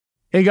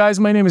Hey guys,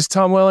 my name is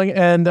Tom Welling,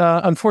 and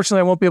unfortunately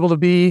I won't be able to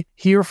be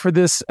here for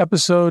this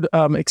episode,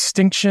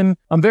 Extinction.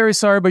 I'm very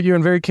sorry, but you're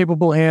in very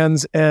capable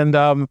hands, and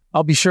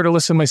I'll be sure to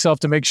listen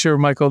myself to make sure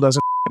Michael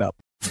doesn't it up.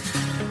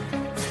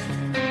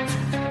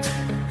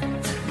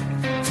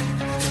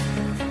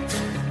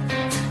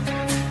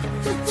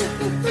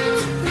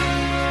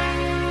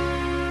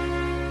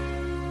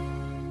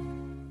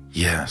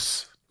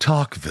 Yes,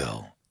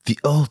 Talkville, the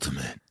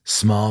ultimate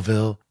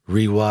Smallville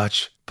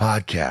rewatch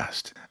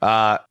podcast.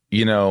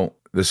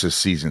 This is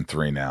season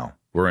 3 now.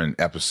 We're in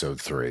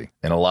episode 3,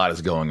 and a lot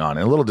is going on.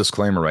 And a little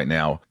disclaimer right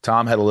now,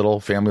 Tom had a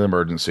little family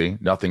emergency,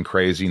 nothing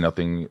crazy,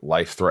 nothing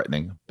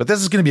life-threatening. But this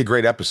is going to be a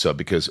great episode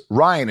because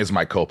Ryan is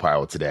my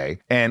co-pilot today,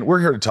 and we're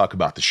here to talk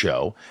about the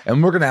show,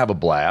 and we're going to have a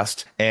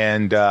blast.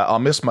 And I'll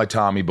miss my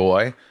Tommy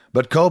boy,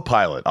 but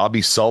co-pilot, I'll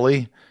be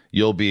Sully.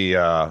 You'll be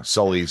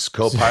Sully's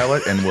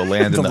co-pilot, and we'll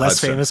land in the less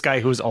Hudson. famous guy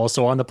who's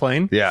also on the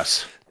plane?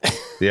 Yes.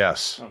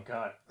 Yes. Oh,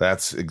 God.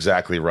 That's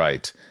exactly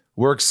right.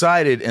 We're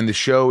excited, and the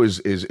show is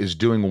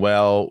doing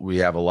well. We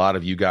have a lot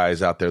of you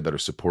guys out there that are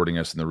supporting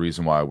us, and the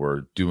reason why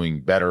we're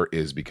doing better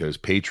is because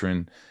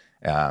Patreon,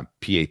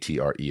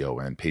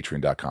 Patreon,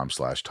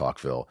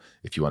 patreon.com/Talkville.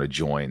 If you want to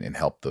join and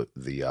help the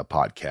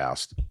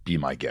podcast, be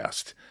my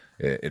guest.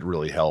 It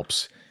really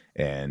helps,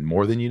 and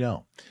more than you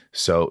know.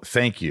 So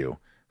thank you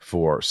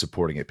for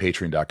supporting at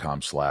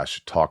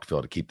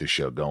patreon.com/Talkville to keep the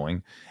show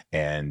going.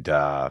 And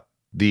the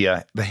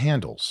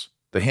handles.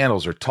 The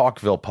handles are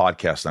Talkville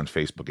Podcast on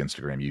Facebook,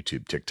 Instagram,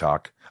 YouTube,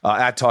 TikTok,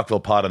 at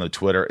Talkville Pod on the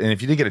Twitter. And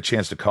if you did get a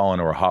chance to call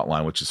into our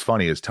hotline, which is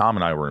funny, is Tom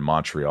and I were in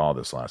Montreal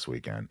this last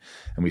weekend,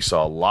 and we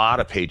saw a lot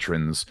of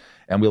patrons,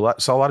 and we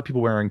saw a lot of people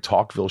wearing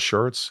Talkville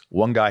shirts.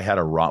 One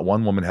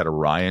woman had a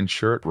Ryan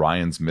shirt.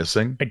 Ryan's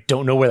missing. I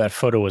don't know where that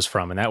photo was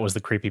from, and that was the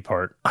creepy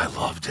part. I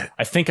loved it.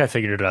 I think I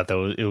figured it out,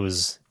 though. It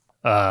was...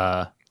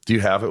 Do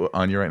you have it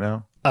on you right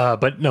now?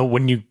 But no,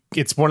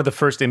 it's one of the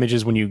first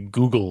images when you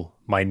Google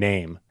my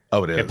name.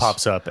 Oh, it is. It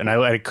pops up, and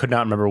I could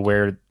not remember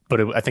where,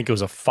 but I think it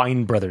was a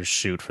Fine Brothers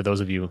shoot, for those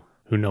of you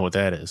who know what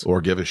that is. Or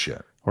give a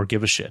shit.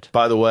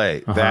 By the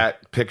way,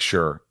 that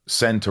picture,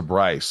 send to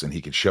Bryce, and he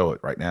could show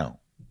it right now.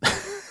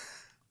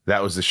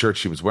 That was the shirt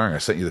she was wearing. I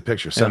sent you the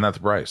picture. Send that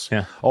to Bryce.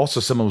 Yeah. Also,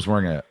 someone was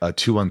wearing a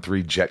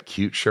 213 Jet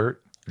Cute shirt.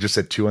 It just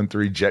said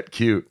 213 Jet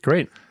Cute.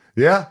 Great.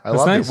 Yeah, I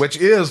love it. Which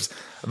is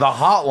the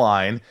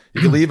hotline. You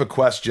can leave a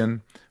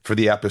question for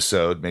the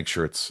episode. Make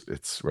sure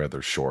it's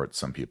rather short.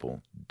 Some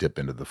people dip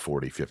into the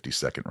 40,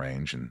 50-second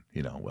range, and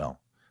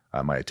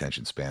my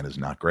attention span is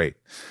not great.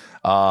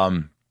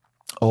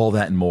 All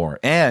that and more.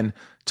 And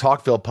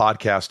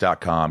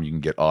talkvillepodcast.com. You can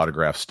get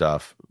autograph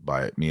stuff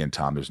by me and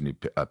Tom. There's new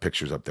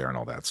pictures up there and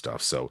all that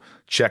stuff. So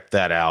check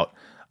that out.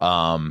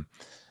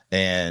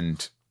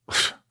 And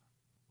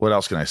what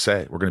else can I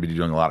say? We're going to be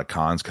doing a lot of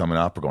cons coming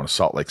up. We're going to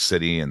Salt Lake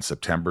City in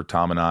September,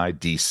 Tom and I,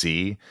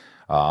 DC.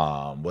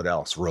 What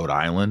else? Rhode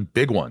Island.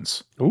 Big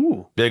ones.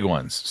 Ooh. Big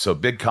ones. So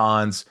big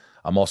cons.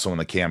 I'm also in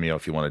the Cameo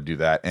if you want to do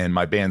that. And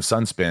my band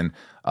Sunspin,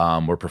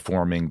 we're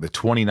performing the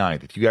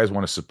 29th. If you guys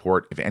want to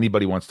support, if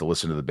anybody wants to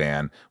listen to the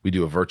band, we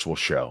do a virtual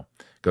show.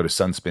 Go to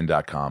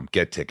sunspin.com,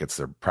 get tickets.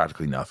 They're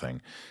practically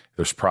nothing.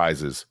 There's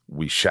prizes.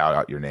 We shout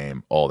out your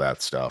name, all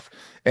that stuff.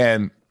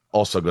 And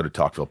also go to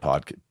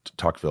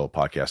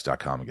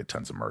talkvillepodcast.com and get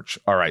tons of merch.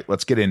 All right,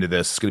 let's get into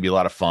this. It's going to be a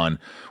lot of fun.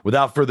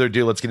 Without further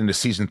ado, let's get into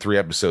season 3,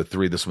 episode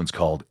 3. This one's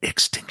called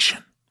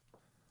Extinction.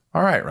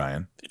 All right,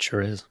 Ryan. It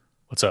sure is.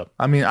 What's up?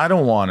 I mean, I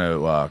don't want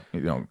to,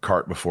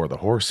 cart before the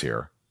horse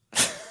here.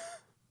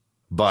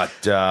 But,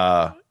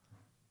 the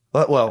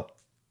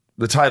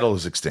title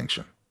is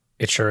Extinction.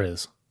 It sure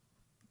is.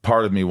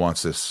 Part of me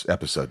wants this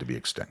episode to be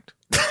extinct.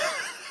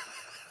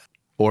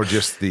 Or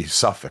just the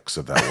suffix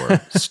of that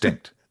word,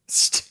 stinct.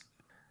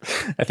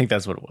 I think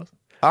that's what it was.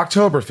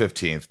 October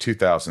 15th,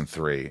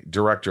 2003,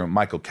 director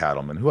Michael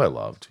Cattleman, who I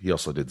loved. He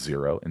also did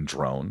Zero and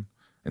Drone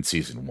in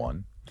season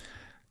 1.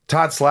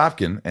 Todd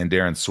Slavkin and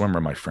Darren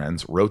Swimmer, my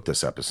friends, wrote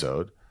this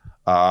episode.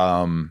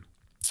 I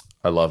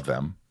love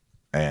them.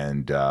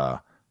 And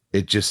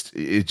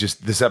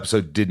this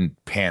episode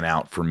didn't pan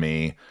out for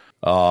me.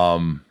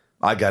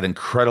 I got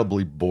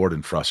incredibly bored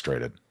and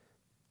frustrated.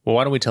 Well,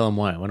 why don't we tell them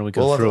why? Why don't we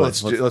go through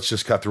it? Let's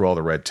just cut through all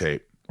the red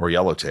tape or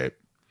yellow tape.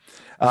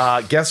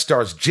 Guest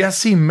stars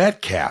Jesse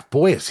Metcalf.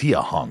 Boy, is he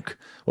a hunk.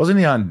 Wasn't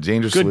he on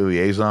Dangerously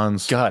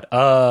Liaisons? God.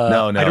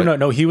 No. I don't know.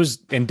 No, he was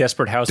in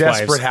Desperate Housewives.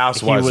 Desperate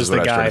Housewives. He was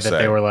the guy that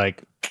they were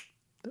like,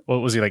 what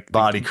was he like?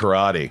 Body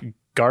karate.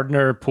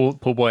 Gardner, pool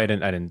boy. I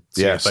didn't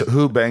see it. So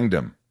who banged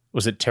him?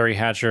 Was it Terry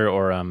Hatcher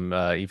or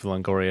Eva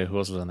Longoria? Who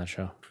else was on that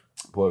show?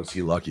 Boy, was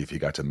he lucky if he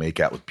got to make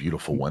out with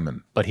beautiful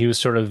women. But he was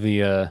sort of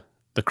the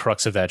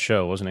crux of that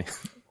show, wasn't he?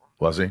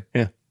 Was he?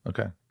 Yeah.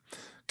 Okay.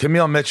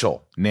 Camille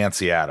Mitchell,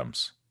 Nancy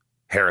Adams.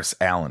 Harris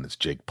Allen is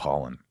Jake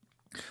Paulin.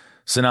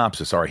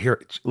 Synopsis. All right, here,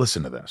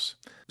 listen to this.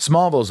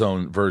 Smallville's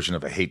own version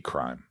of a hate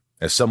crime.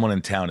 As someone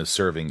in town is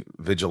serving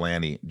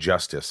vigilante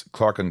justice,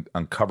 Clark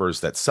uncovers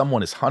that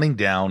someone is hunting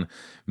down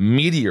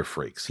meteor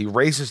freaks. He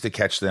races to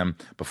catch them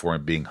before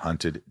being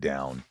hunted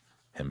down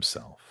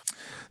himself.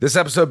 This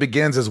episode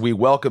begins as we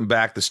welcome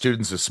back the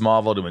students of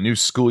Smallville to a new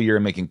school year,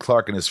 making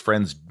Clark and his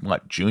friends,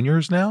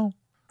 juniors now?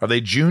 Are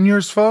they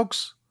juniors,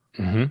 folks?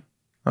 Mm-hmm.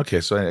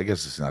 Okay, so I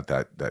guess it's not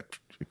that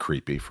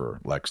creepy for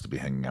Lex to be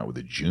hanging out with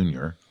a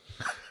junior.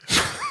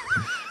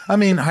 I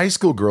mean, high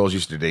school girls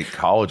used to date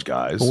college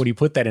guys. But when you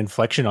put that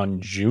inflection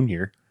on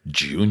junior.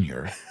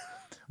 Junior.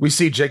 We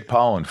see Jake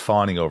Pollan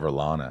fawning over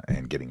Lana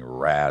and getting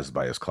razzed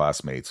by his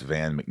classmates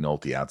Van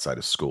McNulty outside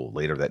of school.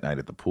 Later that night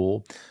at the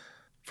pool,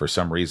 for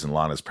some reason,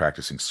 Lana's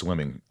practicing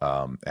swimming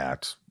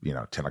at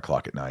 10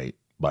 o'clock at night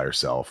by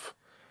herself.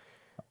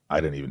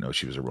 I didn't even know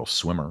she was a real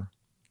swimmer.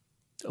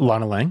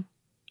 Lana Lang?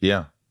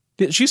 Yeah.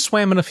 She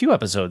swam in a few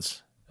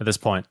episodes at this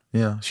point.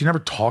 Yeah. She never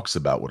talks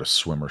about what a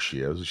swimmer she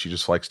is. She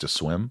just likes to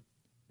swim.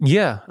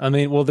 Yeah. I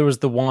mean, well, there was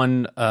the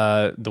one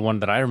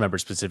that I remember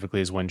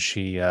specifically is when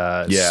she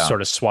sort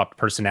of swapped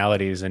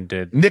personalities and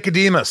did...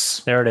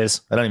 Nicodemus. There it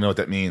is. I don't even know what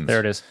that means. There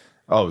it is.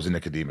 Oh, it was a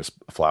Nicodemus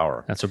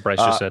flower. That's what Bryce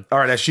just said. All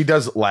right, as she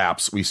does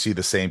laps, we see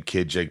the same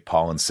kid, Jake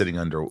Pollan, sitting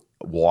under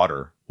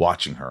water,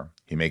 watching her.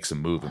 He makes a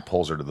move and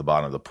pulls her to the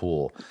bottom of the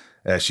pool.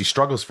 As she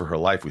struggles for her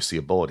life, we see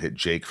a bullet hit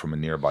Jake from a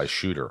nearby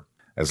shooter.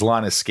 As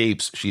Lana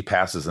escapes, she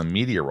passes a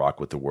meteor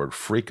rock with the word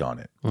freak on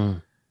it.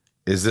 Mm.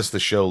 Is this the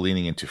show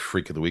leaning into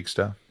Freak of the Week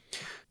stuff?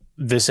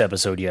 This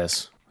episode,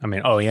 yes. I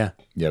mean, oh, yeah.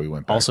 Yeah, we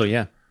went back. Also,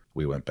 yeah.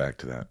 We went back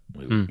to that.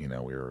 We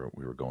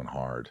were going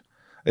hard.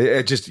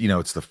 It just,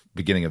 it's the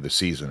beginning of the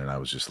season, and I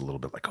was just a little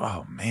bit like,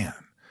 oh, man.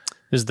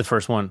 This is the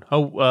first one.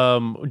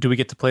 Oh, do we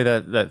get to play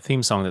that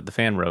theme song that the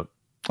fan wrote?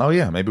 Oh,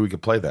 yeah, maybe we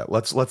could play that.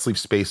 Let's leave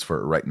space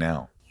for it right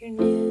now. You're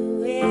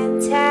new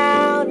in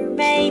town, or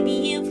maybe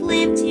you've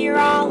lived here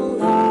all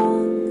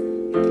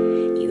along.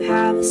 You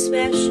have a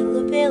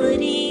special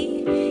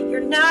ability,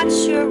 you're not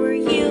sure where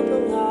you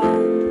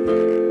belong.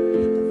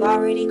 I've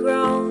already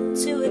grown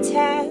too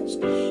attached,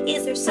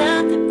 is there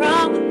something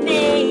wrong with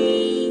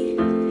me?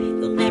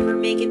 Never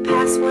make it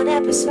past one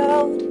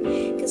episode,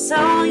 'cause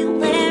all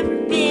you'll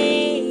ever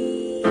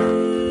be.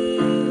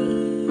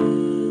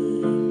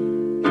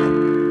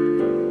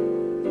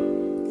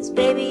 'Cause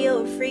baby,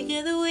 you're a freak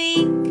of the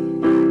week.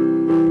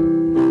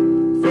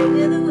 Freak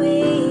of the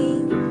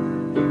week.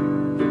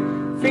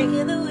 Freak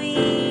of the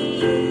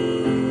week.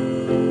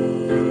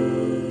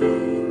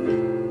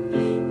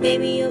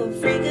 Baby, you're a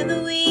freak of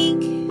the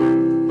week.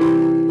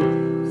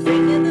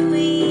 Freak of the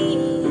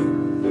week.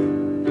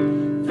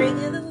 Freak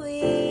of the week.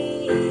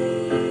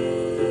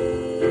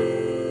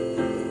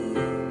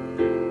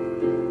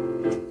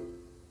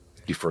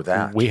 For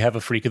that, we have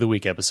a Freak of the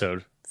Week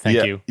episode.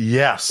 Thank you.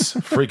 Yes,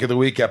 Freak of the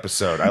Week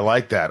episode. I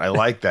like that.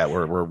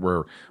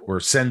 We're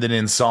sending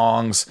in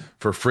songs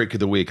for Freak of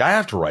the Week. I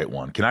have to write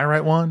one. Can I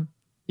write one?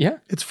 Yeah.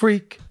 It's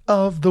Freak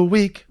of the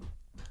Week.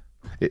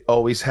 It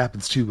always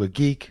happens to a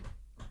geek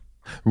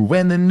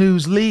when the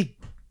news leak.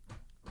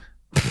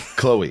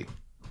 Chloe.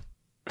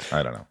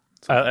 I don't know.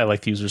 I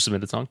like the user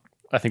submitted song.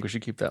 I think we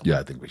should keep that one. Yeah,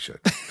 I think we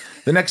should.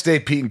 The next day,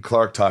 Pete and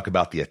Clark talk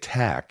about the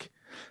attack.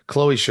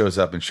 Chloe shows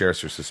up and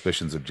shares her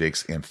suspicions of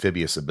Jake's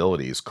amphibious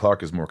abilities.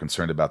 Clark is more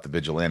concerned about the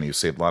vigilante who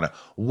saved Lana.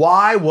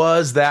 Why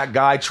was that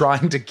guy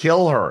trying to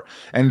kill her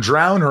and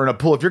drown her in a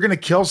pool? If you're going to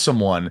kill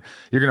someone,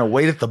 you're going to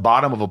wait at the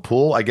bottom of a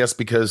pool, I guess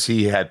because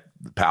he had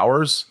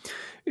powers?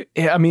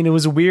 Yeah, I mean, it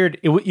was a weird...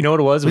 you know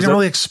what it was? We didn't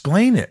really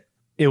explain it.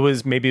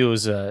 Because...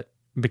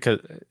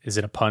 Is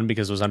it a pun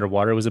because it was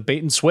underwater? It was a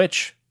bait and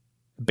switch.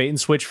 Bait and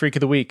switch Freak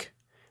of the Week.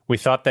 We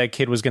thought that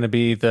kid was going to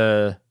be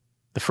the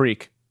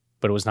freak,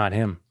 but it was not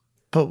him.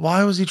 But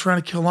why was he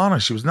trying to kill Lana?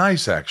 She was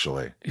nice,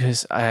 actually.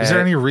 Is there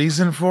any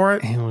reason for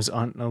it? He was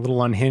a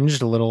little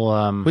unhinged, a little...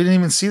 We didn't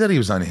even see that he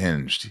was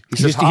unhinged. He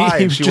says hi.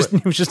 He was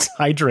just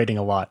hydrating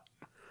a lot.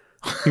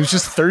 He was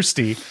just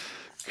thirsty.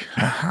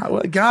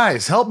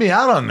 Guys, help me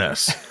out on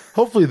this.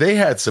 Hopefully they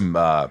had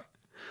some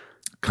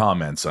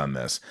comments on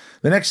this.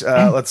 The next,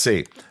 let's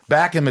see.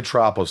 Back in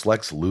Metropolis,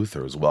 Lex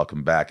Luthor is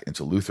welcomed back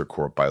into Luthor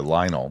Corp by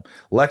Lionel.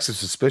 Lex is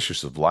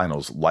suspicious of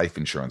Lionel's life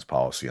insurance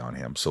policy on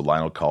him, so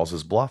Lionel calls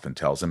his bluff and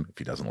tells him if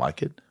he doesn't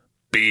like it,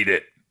 beat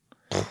it.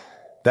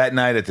 That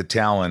night at the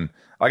Talon,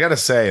 I got to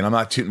say, and I'm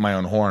not tooting my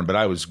own horn, but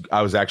I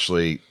was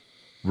actually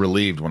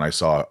relieved when I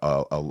saw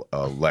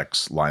a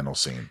Lex Lionel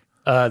scene.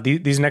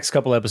 These next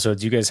couple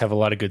episodes, you guys have a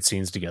lot of good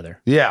scenes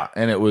together. Yeah,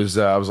 and it was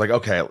I was like,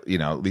 okay, at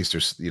least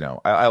there's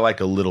I like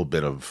a little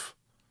bit of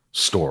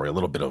story, a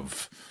little bit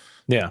of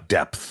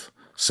depth,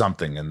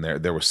 something in there.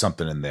 There was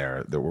something in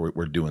there that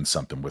we're doing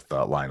something with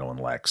Lionel and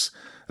Lex.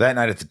 That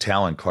night at the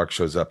Talon, Clark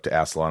shows up to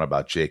ask Lana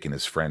about Jake and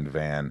his friend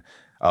Van.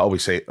 We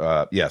say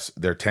yes,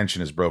 their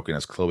tension is broken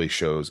as Chloe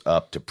shows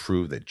up to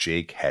prove that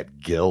Jake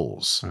had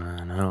gills.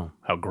 I know,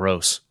 how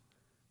gross.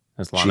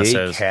 As Lana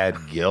says, Jake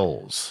had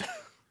gills.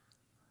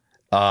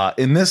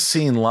 In this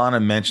scene,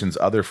 Lana mentions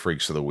other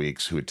freaks of the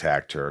weeks who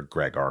attacked her.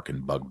 Greg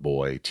Arkin, Bug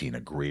Boy,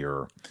 Tina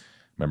Greer.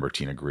 Remember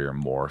Tina Greer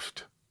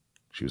morphed?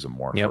 She was a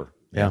morpher. Yep.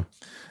 Yeah.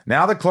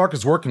 Now that Clark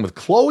is working with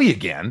Chloe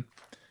again,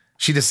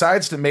 she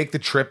decides to make the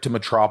trip to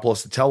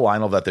Metropolis to tell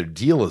Lionel that their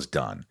deal is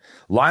done.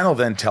 Lionel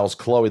then tells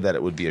Chloe that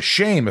it would be a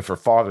shame if her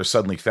father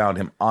suddenly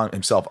found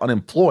himself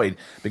unemployed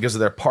because of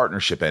their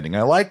partnership ending.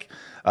 I like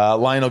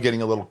Lionel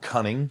getting a little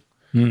cunning,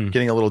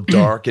 getting a little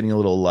dark, getting a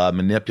little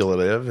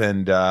manipulative.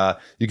 And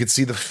you could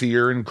see the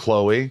fear in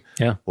Chloe.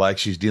 Yeah. Like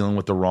she's dealing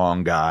with the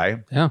wrong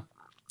guy. Yeah.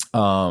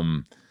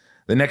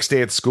 The next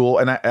day at school,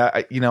 and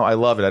I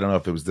love it. I don't know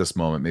if it was this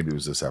moment, maybe it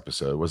was this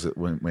episode. Was it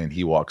when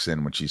he walks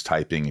in when she's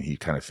typing and he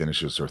kind of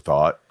finishes her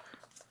thought?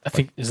 I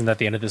think isn't that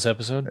the end of this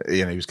episode?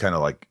 He was kind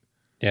of like,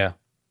 yeah.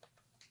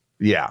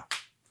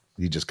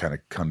 He just kind of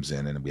comes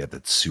in and we have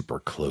that super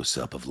close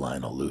up of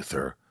Lionel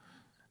Luthor.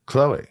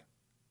 Chloe.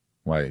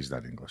 Why he's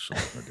not English, so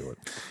I'm going to do it.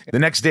 The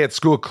next day at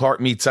school,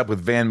 Clark meets up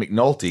with Van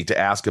McNulty to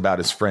ask about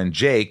his friend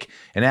Jake,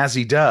 and as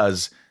he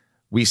does,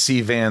 we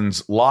see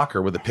Van's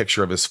locker with a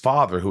picture of his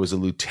father, who was a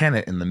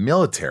lieutenant in the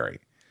military.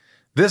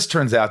 This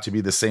turns out to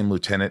be the same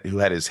lieutenant who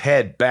had his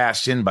head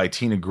bashed in by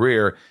Tina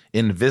Greer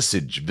in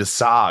Visage.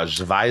 That's what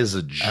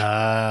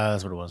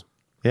it was.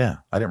 Yeah,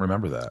 I didn't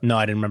remember that. No,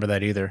 I didn't remember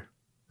that either.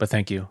 But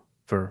thank you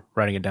for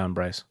writing it down,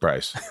 Bryce.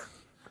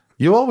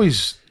 You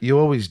always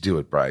do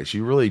it, Bryce.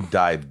 You really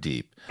dive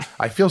deep.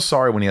 I feel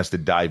sorry when he has to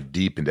dive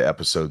deep into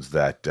episodes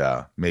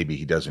that maybe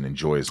he doesn't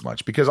enjoy as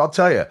much. Because I'll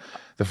tell you,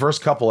 the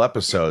first couple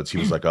episodes, he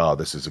was like, "Oh,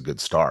 this is a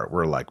good start.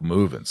 We're like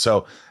moving."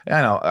 So,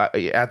 at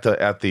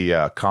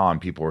the con,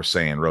 people were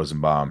saying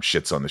Rosenbaum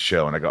shits on the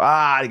show, and I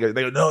go,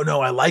 they go,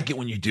 no, I like it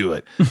when you do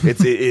it.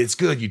 It's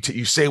good.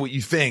 You say what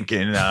you think,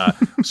 and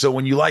so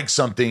when you like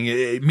something,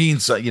 it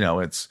means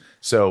it's.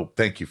 So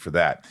thank you for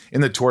that.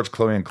 In the torch,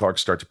 Chloe and Clark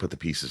start to put the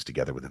pieces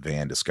together with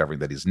Van discovering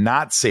that he's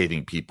not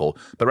saving people,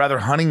 but rather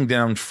hunting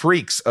down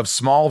freaks of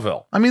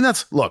Smallville. I mean,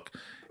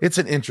 it's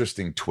an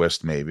interesting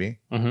twist, maybe.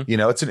 Mm-hmm.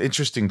 It's an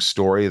interesting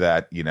story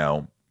that,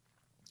 can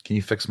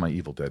you fix my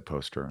Evil Dead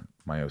poster?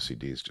 My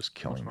OCD is just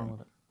killing me.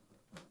 With it?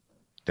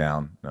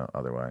 Down. No,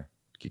 other way.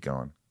 Keep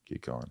going.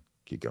 Keep going.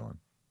 Keep going.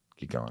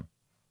 Keep going.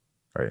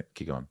 All right,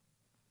 keep going.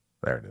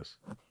 There it is.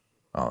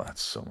 Oh,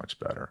 that's so much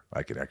better.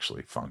 I could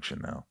actually function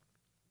now.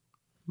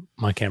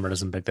 My camera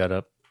doesn't pick that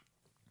up.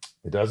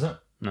 It doesn't?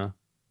 No.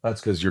 That's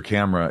because your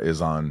camera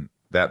is on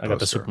that poster. I got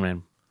the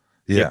Superman.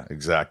 Yeah, yep.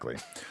 Exactly.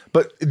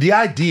 But the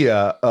idea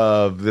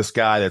of this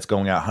guy that's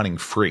going out hunting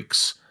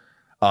freaks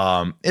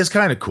is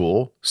kind of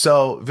cool.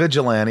 So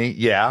vigilante,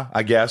 yeah,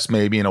 I guess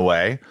maybe in a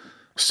way.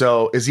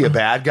 So is he a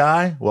bad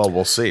guy? Well,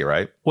 we'll see,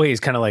 right? Well,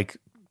 he's kind of like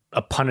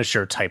a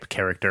Punisher type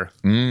character.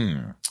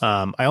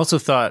 I also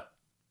thought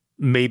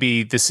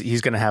maybe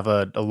he's going to have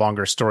a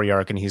longer story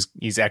arc, and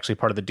he's actually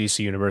part of the DC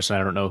universe, and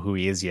I don't know who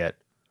he is yet.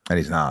 And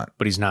he's not.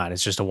 But he's not.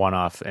 It's just a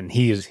one-off, and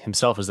he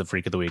himself is the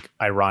freak of the week,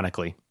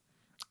 ironically.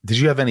 Did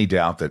you have any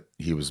doubt that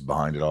he was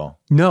behind it all?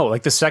 No,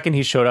 like the second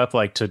he showed up,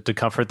 like to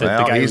comfort the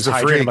guy he's the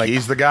freak. Like,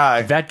 he's the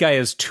guy. That guy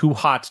is too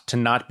hot to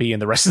not be in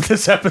the rest of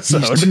this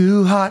episode. He's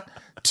too hot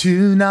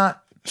to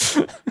not.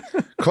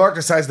 Clark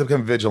decides to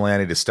become a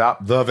vigilante to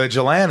stop the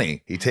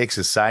vigilante. He takes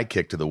his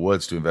sidekick to the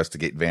woods to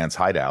investigate Van's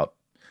hideout.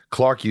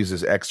 Clark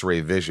uses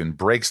X-ray vision,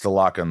 breaks the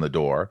lock on the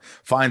door,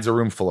 finds a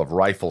room full of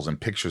rifles and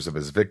pictures of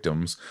his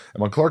victims.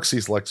 And when Clark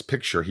sees Lex's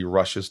picture, he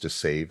rushes to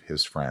save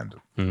his friend.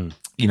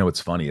 Mm-hmm. What's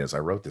funny is I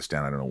wrote this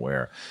down, I don't know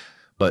where,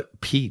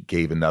 but Pete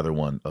gave another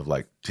one of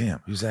like,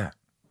 damn, who's that?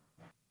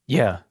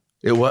 Yeah.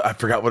 I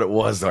forgot what it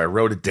was, though. I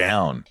wrote it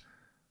down.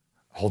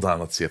 Hold on,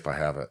 let's see if I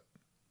have it.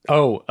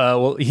 Oh,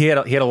 well, he had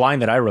a line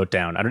that I wrote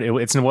down.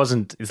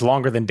 It's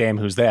longer than damn,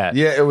 who's that?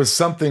 Yeah, it was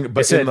something,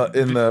 but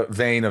in the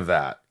vein of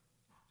that.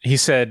 He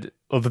said,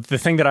 well, the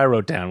thing that I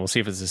wrote down, we'll see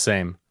if it's the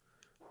same.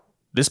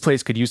 This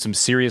place could use some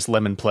serious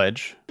lemon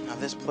pledge. Now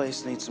this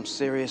place needs some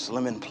serious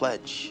lemon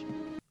pledge.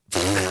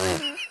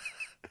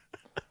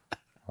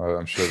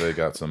 I'm sure they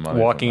got some money.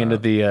 Walking into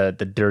the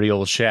dirty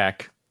old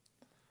shack.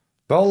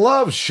 The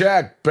Love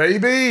Shack,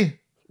 baby.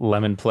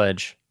 Lemon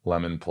pledge.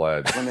 Lemon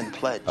pledge. Lemon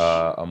pledge.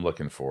 I'm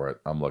looking for it.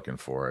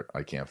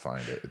 I can't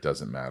find it. It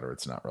doesn't matter.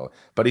 It's not really.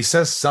 But he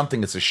says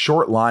something. It's a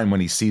short line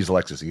when he sees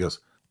Lexus. He goes,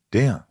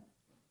 damn.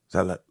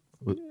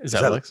 Is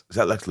that Lex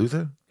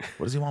Luthor?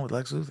 What does he want with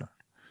Lex Luthor?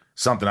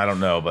 Something I don't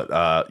know, but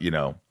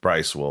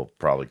Bryce will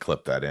probably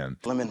clip that in.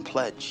 Lemon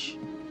pledge.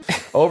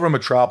 Over in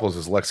Metropolis,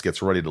 as Lex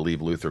gets ready to leave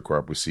Luthor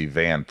Corp, we see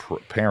Van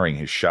preparing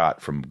his shot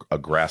from a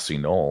grassy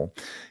knoll.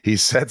 He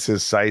sets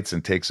his sights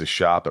and takes a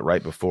shot, but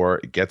right before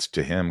it gets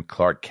to him,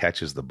 Clark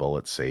catches the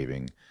bullet,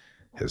 saving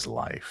his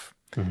life.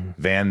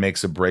 Mm-hmm. Van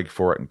makes a break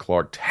for it, and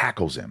Clark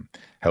tackles him.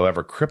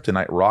 However,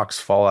 kryptonite rocks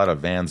fall out of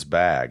Van's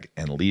bag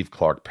and leave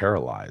Clark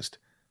paralyzed.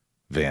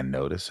 Van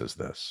notices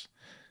this.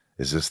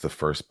 Is this the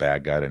first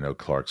bad guy to know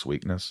Clark's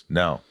weakness?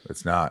 No,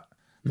 it's not.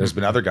 There's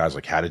been other guys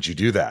like, how did you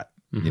do that?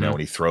 Mm-hmm. When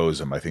he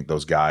throws him, I think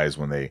those guys,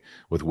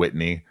 with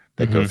Whitney,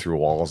 they go through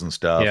walls and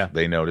stuff.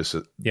 They notice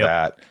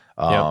that.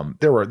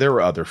 There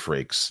were other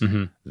freaks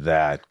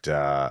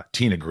that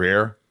Tina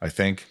Greer, I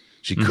think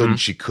she couldn't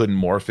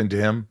morph into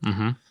him.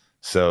 Mm-hmm.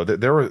 So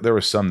there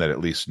were some that at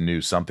least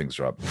knew something's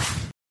up.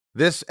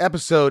 This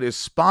episode is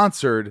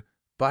sponsored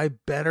by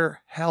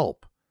BetterHelp.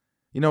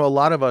 A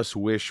lot of us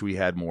wish we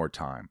had more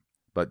time,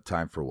 but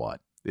time for what?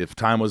 If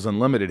time was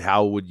unlimited,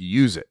 how would you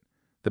use it?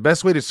 The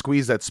best way to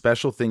squeeze that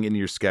special thing into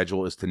your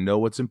schedule is to know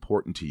what's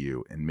important to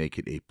you and make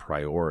it a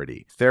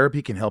priority.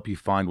 Therapy can help you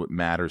find what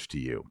matters to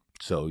you.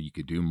 so you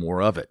could do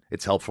more of it.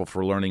 It's helpful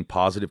for learning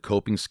positive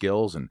coping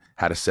skills and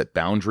how to set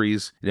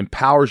boundaries. It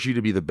empowers you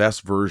to be the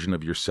best version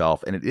of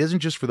yourself, and it isn't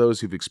just for those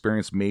who've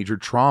experienced major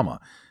trauma.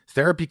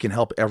 Therapy can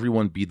help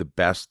everyone be the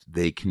best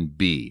they can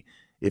be.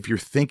 If you're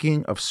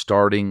thinking of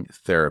starting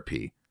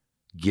therapy,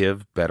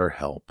 give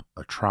BetterHelp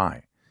a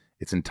try.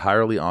 It's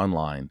entirely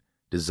online,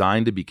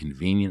 designed to be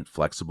convenient,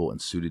 flexible,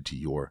 and suited to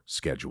your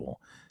schedule.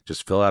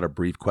 Just fill out a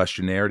brief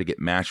questionnaire to get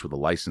matched with a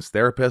licensed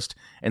therapist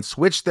and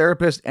switch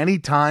therapist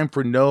anytime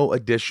for no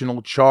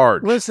additional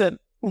charge. Listen,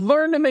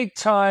 learn to make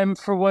time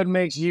for what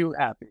makes you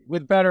happy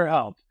with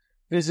BetterHelp.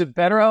 Visit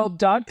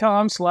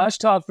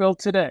BetterHelp.com/Talkville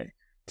today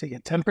to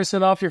get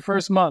 10% off your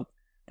first month.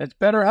 That's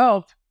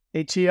BetterHelp,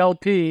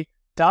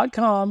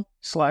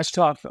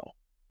 HELP.com/Talkville.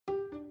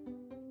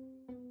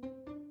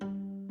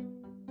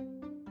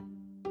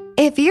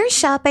 If you're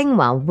shopping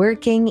while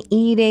working,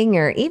 eating,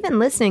 or even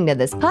listening to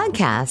this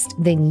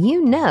podcast, then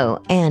you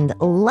know and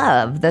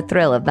love the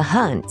thrill of the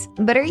hunt.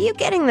 But are you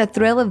getting the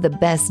thrill of the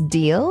best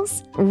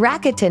deals?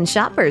 Rakuten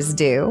shoppers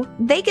do.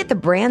 They get the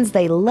brands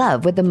they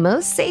love with the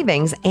most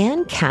savings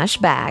and cash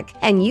back.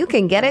 And you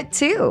can get it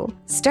too.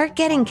 Start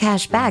getting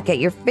cash back at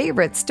your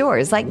favorite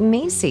stores like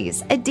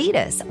Macy's,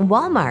 Adidas,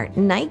 Walmart,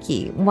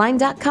 Nike,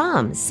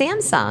 Wine.com,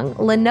 Samsung,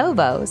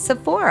 Lenovo,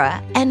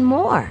 Sephora, and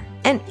more.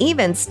 And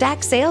even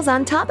stack sales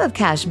on top of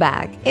cash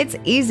back. It's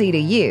easy to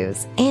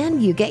use,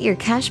 and you get your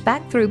cash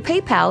back through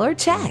PayPal or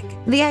check.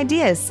 The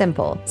idea is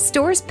simple.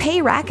 Stores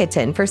pay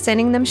Rakuten for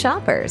sending them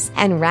shoppers,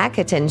 and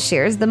Rakuten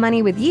shares the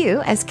money with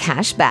you as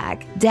cash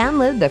back.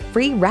 Download the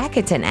free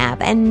Rakuten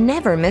app and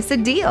never miss a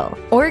deal.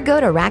 Or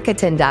go to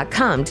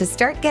Rakuten.com to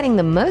start getting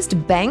the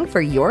most bang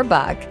for your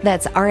buck.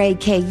 That's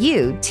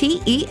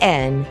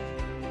RAKUTEN.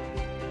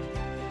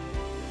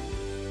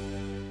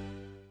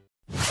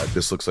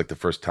 This looks like the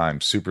first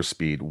time super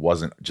speed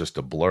wasn't just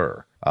a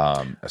blur.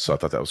 So I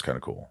thought that was kind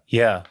of cool.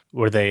 Yeah,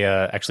 where they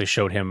actually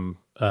showed him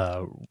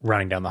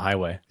running down the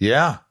highway.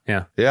 Yeah.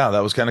 Yeah. Yeah,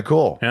 that was kind of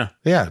cool. Yeah.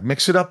 Yeah,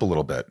 mix it up a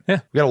little bit.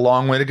 Yeah. We got a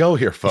long way to go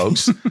here,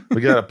 folks.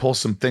 We got to pull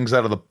some things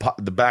out of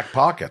the back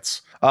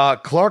pockets.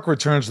 Clark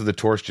returns to the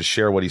torch to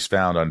share what he's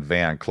found on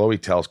Van. Chloe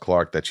tells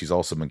Clark that she's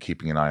also been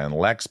keeping an eye on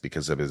Lex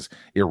because of his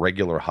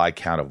irregular high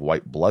count of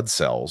white blood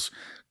cells.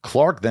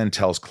 Clark then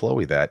tells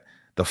Chloe that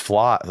the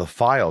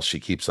file she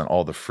keeps on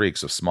all the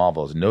freaks of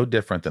Smallville is no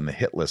different than the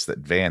hit list that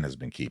Van has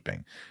been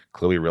keeping.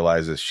 Chloe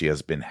realizes she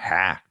has been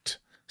hacked,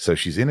 so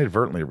she's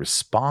inadvertently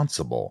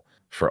responsible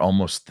for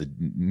almost the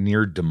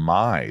near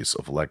demise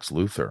of Lex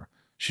Luthor.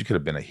 She could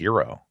have been a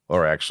hero,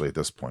 or actually at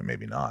this point,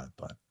 maybe not.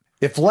 But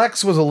if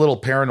Lex was a little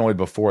paranoid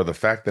before, the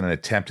fact that an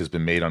attempt has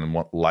been made on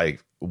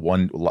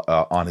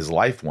his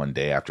life one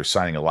day after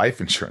signing a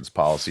life insurance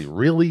policy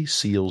really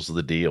seals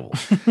the deal.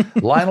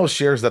 Lionel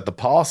shares that the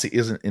policy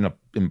isn't in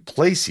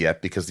place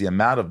yet because the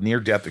amount of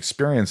near-death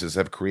experiences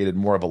have created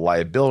more of a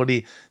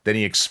liability than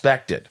he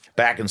expected.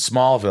 Back in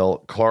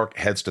Smallville, Clark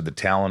heads to the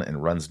Talon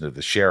and runs into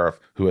the sheriff,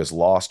 who has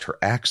lost her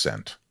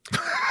accent.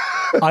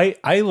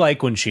 I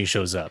like when she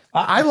shows up.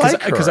 I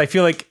like her because I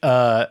feel like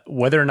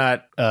whether or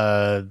not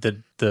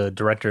the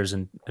directors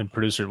and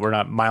producers were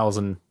not Miles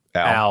and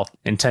Al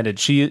intended,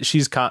 she's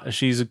a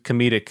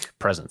comedic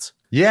presence.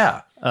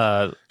 Yeah,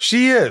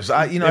 she is.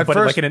 At but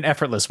first, like in an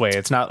effortless way.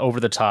 It's not over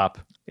the top.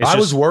 I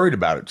was worried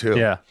about it too.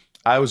 Yeah.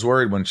 I was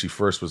worried when she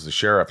first was the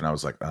sheriff, and I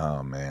was like,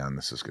 "Oh man,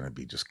 this is going to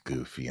be just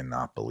goofy and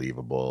not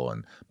believable."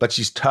 But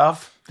she's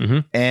tough,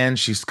 and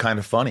she's kind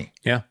of funny.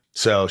 Yeah,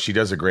 so she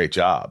does a great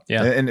job.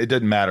 Yeah, and it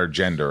didn't matter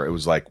gender. It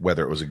was like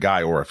whether it was a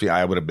guy or a female.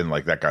 I would have been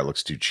like, "That guy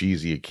looks too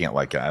cheesy. You can't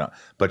like it."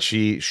 But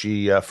she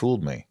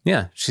fooled me.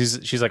 Yeah,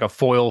 she's like a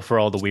foil for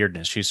all the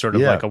weirdness. She's sort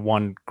of like a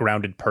one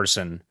grounded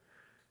person.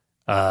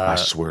 I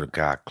swear to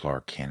God,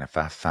 Clark Kent, if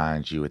I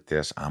find you at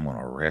this, I'm going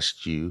to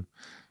arrest you.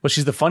 Well,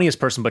 she's the funniest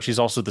person, but she's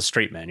also the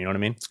straight man. You know what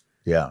I mean?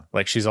 Yeah.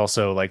 Like she's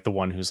also like the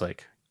one who's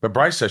like. But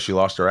Bryce says she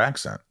lost her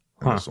accent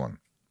in this one.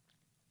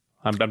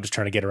 I'm just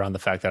trying to get around the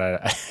fact that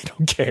I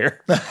don't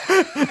care.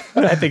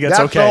 I think that's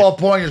okay. The whole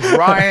point is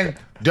Ryan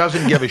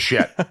doesn't give a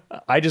shit.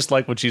 I just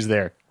like when she's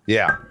there.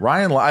 Yeah.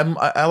 Ryan,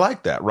 I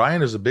like that.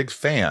 Ryan is a big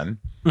fan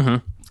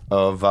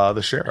of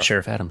the sheriff.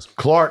 Sheriff Adams.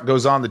 Clark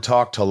goes on to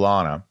talk to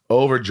Lana,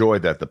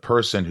 overjoyed that the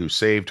person who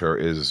saved her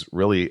is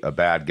really a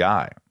bad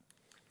guy.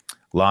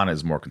 Lana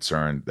is more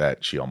concerned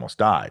that she almost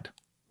died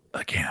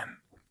again.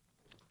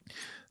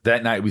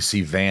 That night, we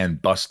see Van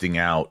busting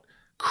out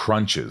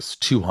crunches,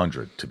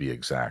 200 to be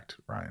exact,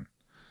 Ryan,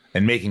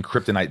 and making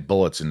kryptonite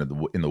bullets in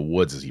the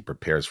woods as he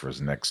prepares for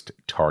his next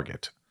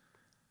target.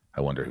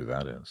 I wonder who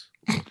that is.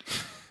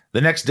 The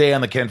next day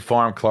on the Kent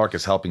farm, Clark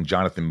is helping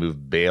Jonathan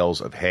move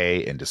bales of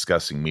hay and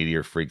discussing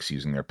meteor freaks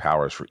using their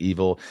powers for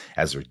evil.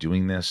 As they're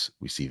doing this,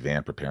 we see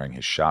Van preparing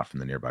his shot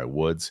from the nearby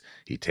woods.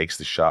 He takes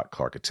the shot.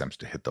 Clark attempts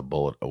to hit the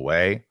bullet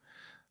away,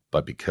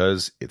 but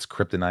because it's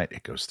kryptonite,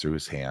 it goes through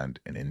his hand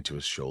and into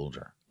his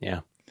shoulder. Yeah.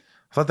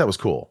 I thought that was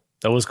cool.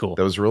 That was cool.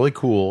 That was really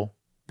cool.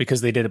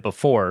 Because they did it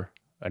before,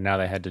 and now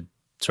they had to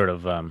sort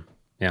of,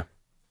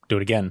 do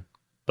it again.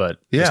 But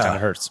this time it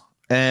hurts.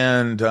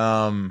 And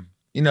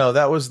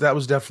that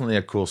was definitely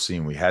a cool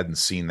scene. We hadn't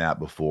seen that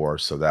before,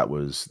 so that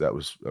was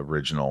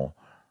original.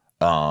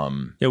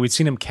 Yeah, we'd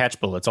seen him catch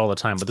bullets all the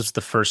time, but this is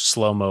the first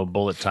slow-mo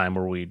bullet time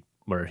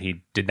where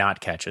he did not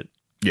catch it.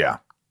 Yeah.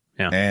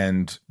 Yeah.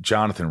 And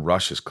Jonathan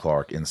rushes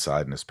Clark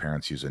inside, and his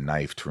parents use a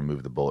knife to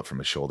remove the bullet from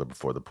his shoulder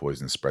before the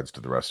poison spreads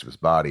to the rest of his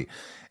body.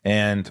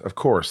 And of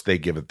course, they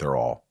give it their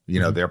all.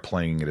 They're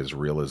playing it as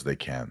real as they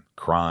can,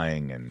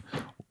 crying and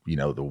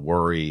the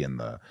worry and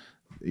the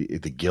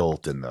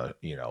guilt and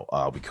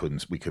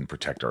we couldn't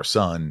protect our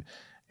son,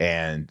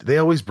 and they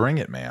always bring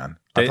it, man.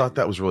 I thought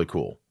that was really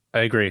cool. I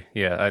agree.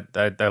 Yeah,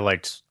 I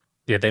liked.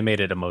 Yeah, they made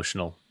it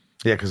emotional.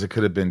 Yeah, because it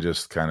could have been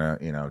just kind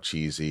of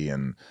cheesy,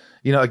 and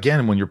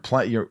again, when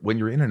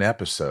you're in an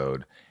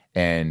episode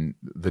and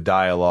the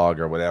dialogue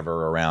or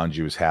whatever around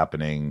you is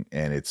happening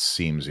and it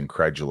seems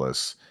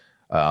incredulous,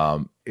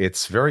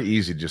 it's very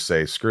easy to just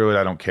say, "Screw it,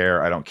 I don't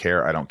care, I don't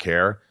care, I don't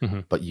care." Mm-hmm.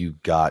 But you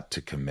got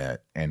to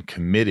commit, and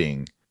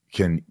committing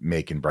can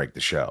make and break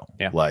the show.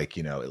 Yeah.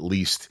 At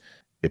least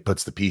it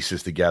puts the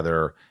pieces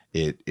together.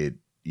 It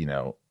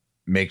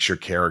makes your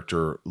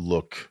character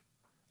look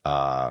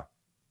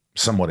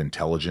somewhat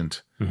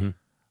intelligent. Mm-hmm.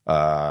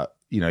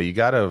 You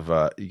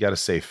gotta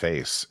save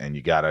face, and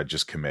you gotta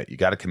just commit. You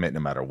gotta commit no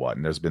matter what.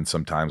 And there's been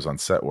some times on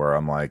set where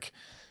I'm like,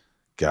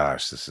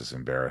 gosh, this is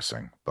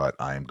embarrassing, but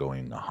I am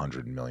going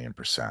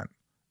 100,000,000%,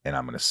 and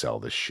I'm going to sell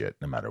this shit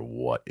no matter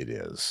what it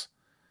is.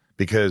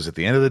 Because at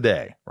the end of the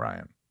day,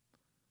 Ryan,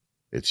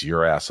 it's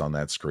your ass on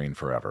that screen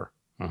forever.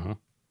 Mm-hmm.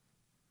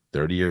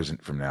 30 years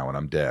from now, when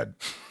I'm dead,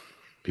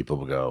 people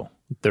will go,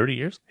 30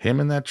 years? Him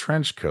in that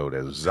trench coat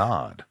as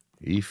Zod.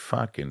 He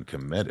fucking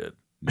committed.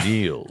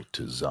 Kneel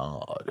to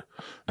Zod.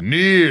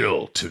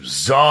 Kneel to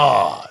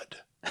Zod.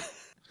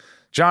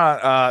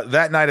 John,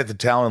 that night at the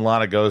Talon,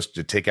 Lana goes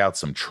to take out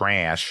some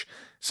trash.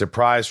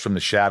 Surprised from the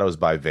shadows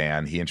by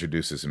Van, he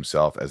introduces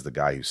himself as the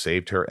guy who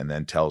saved her and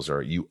then tells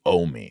her, "You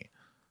owe me."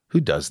 Who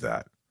does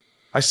that?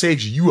 I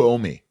saved you, you owe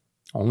me.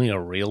 Only a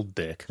real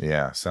dick.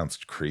 Yeah, sounds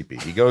creepy.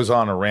 He goes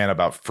on a rant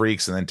about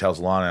freaks and then tells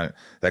Lana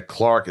that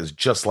Clark is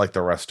just like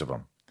the rest of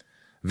them.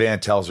 Van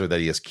tells her that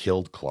he has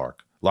killed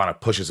Clark. Lana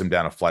pushes him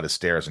down a flight of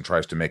stairs and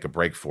tries to make a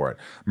break for it.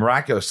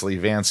 Miraculously,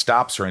 Van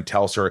stops her and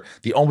tells her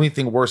the only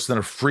thing worse than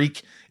a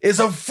freak is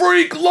a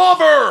freak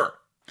lover.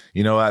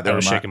 You know what? I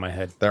was shaking my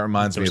head. That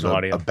reminds me of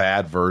a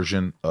bad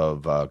version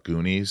of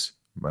Goonies.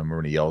 Remember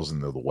when he yells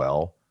into the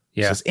well?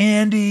 Yeah. He says,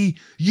 "Andy,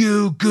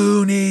 you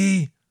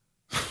Goonie."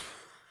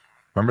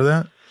 Remember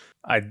that?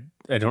 I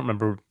don't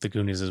remember the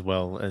Goonies as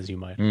well as you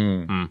might.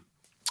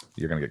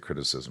 You're going to get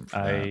criticism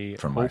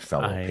from my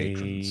fellow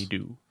patrons. I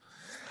do.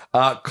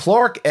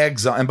 Clark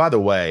eggs on, and by the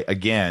way,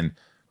 again,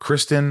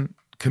 Kristen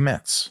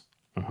commits.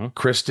 Mm-hmm.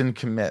 Kristen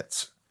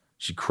commits.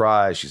 She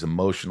cries. She's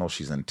emotional.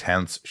 She's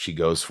intense. She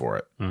goes for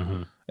it.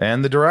 Mm-hmm.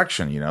 And the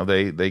direction,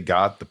 they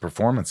got the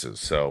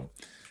performances. So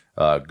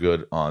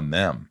good on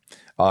them.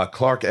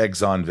 Clark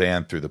eggs on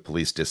Van through the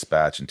police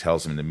dispatch and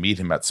tells him to meet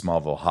him at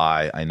Smallville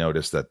High. I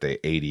noticed that they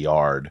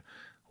ADR'd,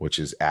 which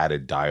is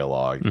added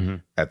dialogue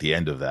at the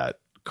end of that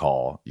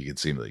call. You can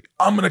see him like,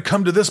 "I'm going to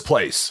come to this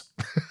place."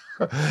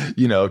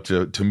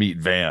 to meet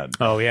Van.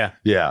 Oh, yeah.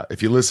 Yeah.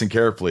 If you listen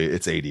carefully,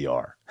 it's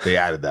ADR. They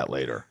added that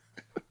later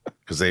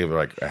because they were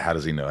like, how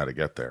does he know how to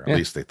get there? At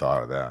least they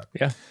thought of that.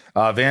 Yeah.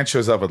 Van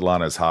shows up with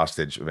Lana as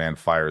hostage. Van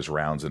fires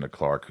rounds into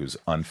Clark, who's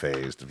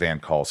unfazed. Van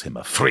calls him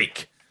a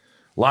freak.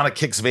 Lana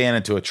kicks Van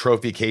into a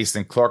trophy case,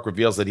 and Clark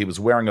reveals that he was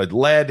wearing a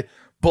lead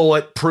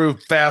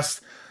bullet-proof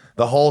vest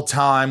the whole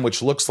time,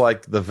 which looks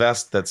like the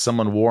vest that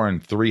someone wore in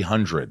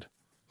 300.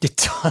 It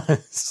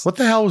does. What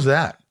the hell was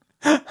that?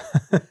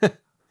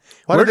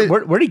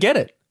 Where'd he get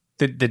it?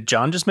 Did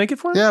John just make it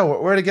for him? Yeah,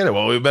 where'd he get it?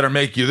 Well, we better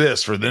make you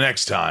this for the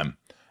next time.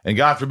 And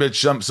God forbid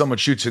someone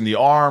shoots in the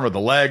arm or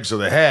the legs or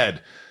the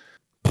head.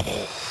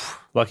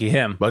 Lucky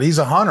him. But he's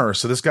a hunter,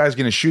 so this guy's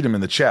going to shoot him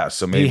in the chest.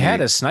 So maybe he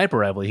had a sniper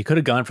rifle. He could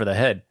have gone for the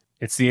head.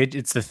 It's the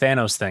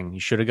Thanos thing.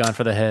 You should have gone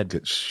for the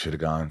head. Should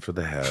have gone for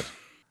the head.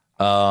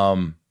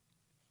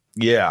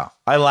 Yeah,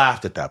 I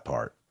laughed at that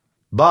part.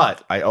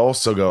 But I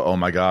also go, oh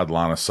my God,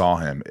 Lana saw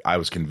him. I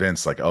was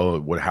convinced, like, how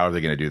are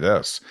they going to do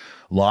this?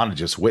 Lana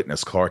just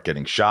witnessed Clark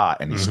getting shot,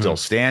 and he's still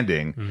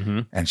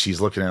standing, and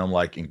she's looking at him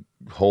like,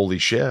 holy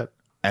shit.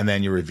 And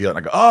then you reveal it,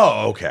 and I go,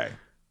 oh, okay.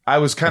 I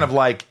was kind of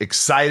like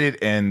excited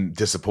and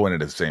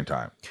disappointed at the same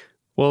time.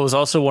 Well, it was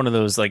also one of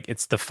those, like,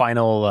 it's the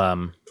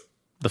final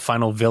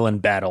villain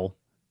battle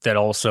that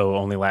also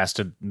only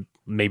lasted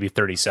maybe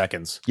 30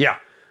 seconds. Yeah.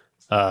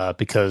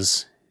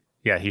 Because,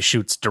 yeah, he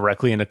shoots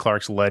directly into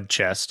Clark's lead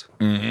chest.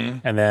 Mm-hmm.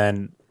 And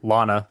then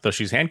Lana, though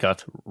she's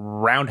handcuffed,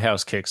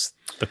 roundhouse kicks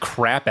the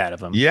crap out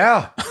of him.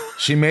 Yeah.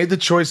 She made the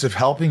choice of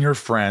helping her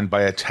friend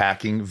by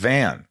attacking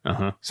Van.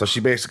 So she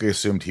basically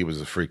assumed he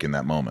was a freak in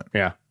that moment.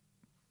 Yeah.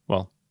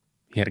 Well,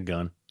 he had a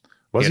gun.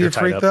 Was he a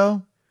freak,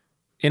 though?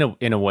 In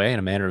a way, in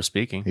a manner of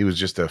speaking. He was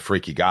just a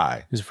freaky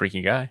guy. He's a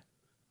freaky guy.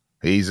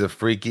 He's a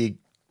freaky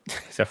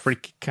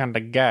kind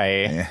of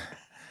guy. Yeah.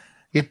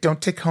 You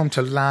don't take home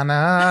to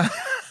Lana.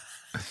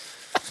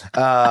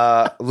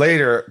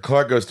 Later,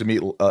 Clark goes to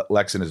meet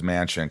Lex in his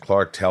mansion.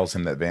 Clark tells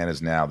him that Van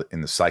is now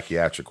in the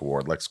psychiatric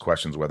ward. Lex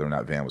questions whether or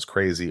not Van was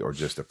crazy or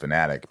just a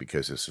fanatic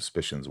because his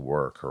suspicions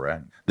were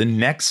correct. The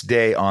next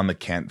day on the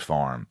Kent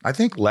farm, I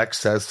think Lex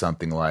says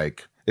something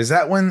like, is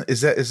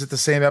it the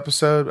same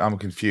episode? I'm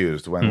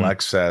confused. When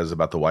Lex says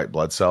about the white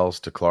blood cells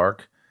to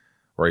Clark,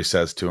 where he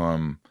says to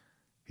him,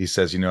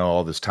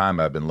 all this time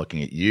I've been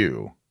looking at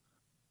you,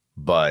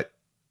 but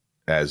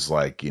as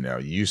like,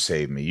 you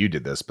saved me, you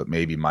did this, but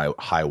maybe my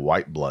high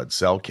white blood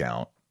cell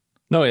count.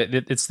 No,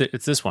 it's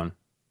this one.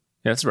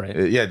 Yeah, that's right.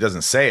 It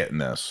doesn't say it in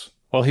this.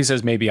 Well, he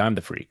says, maybe I'm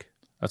the freak.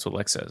 That's what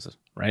Lex says,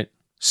 right?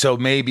 So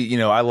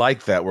maybe, I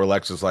like that where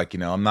Lex is like,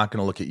 I'm not going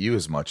to look at you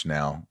as much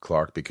now,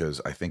 Clark,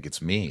 because I think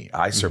it's me.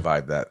 I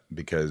survived that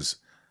because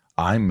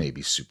I'm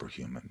maybe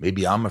superhuman.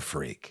 Maybe I'm a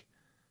freak.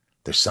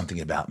 There's something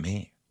about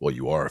me. Well,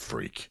 you are a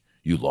freak.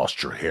 You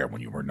lost your hair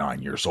when you were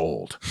 9 years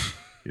old.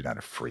 You're not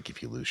a freak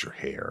if you lose your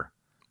hair.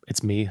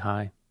 It's me.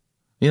 Hi.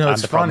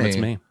 It's funny. It's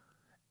me.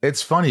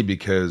 It's funny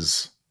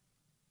because,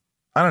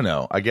 I don't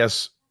know, I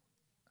guess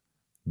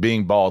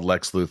being bald,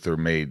 Lex Luthor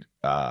made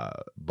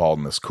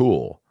baldness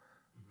cool.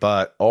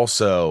 But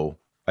also,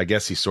 I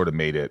guess he sort of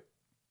made it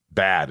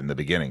bad in the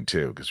beginning,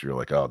 too, because you're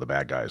like, oh, the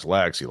bad guy is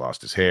Lex. He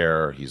lost his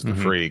hair. He's the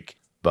freak.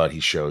 But he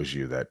shows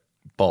you that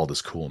bald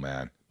is cool,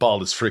 man.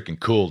 Bald is freaking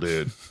cool,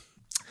 dude.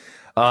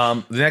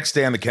 The next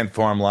day on the Kent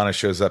farm, Lana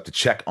shows up to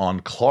check on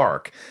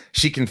Clark.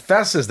 She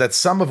confesses that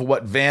some of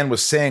what Van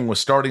was saying was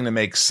starting to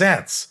make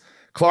sense.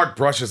 Clark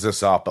brushes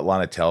this off, but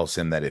Lana tells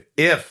him that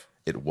if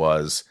it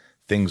was,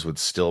 things would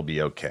still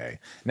be okay.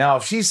 Now,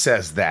 if she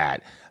says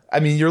that, I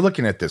mean, you're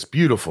looking at this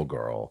beautiful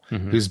girl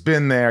who's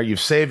been there.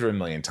 You've saved her a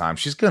million times.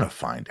 She's going to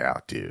find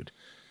out, dude.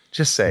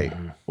 Just say,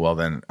 well,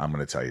 then I'm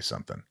going to tell you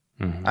something.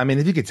 I mean,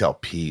 if you could tell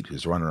Pete,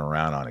 who's running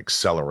around on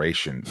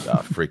acceleration,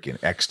 freaking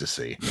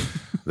ecstasy,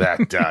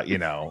 that,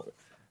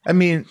 I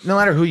mean, no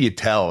matter who you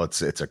tell,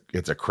 it's a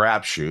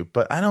crapshoot,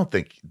 but I don't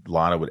think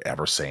Lana would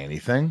ever say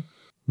anything.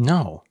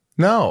 No.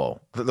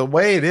 The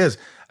way it is,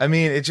 I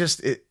mean,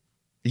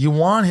 you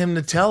want him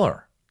to tell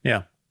her.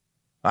 Yeah.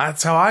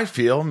 That's how I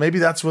feel. Maybe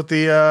that's what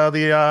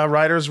the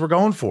writers were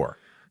going for.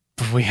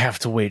 But we have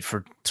to wait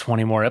for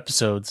 20 more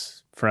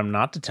episodes for him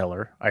not to tell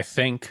her. I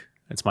think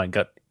it's my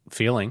gut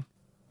feeling.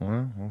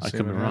 Well, we'll I see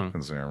could be what wrong.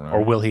 happens there, right?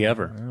 Or will he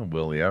ever? Yeah,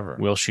 will he ever?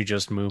 Will she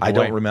just move I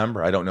away? don't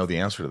remember. I don't know the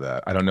answer to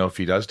that. I don't know if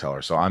he does tell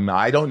her. So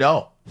I don't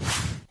know.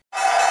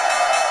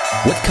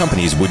 What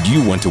companies would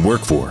you want to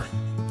work for?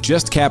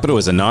 Just Capital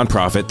is a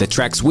nonprofit that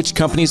tracks which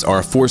companies are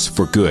a force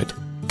for good.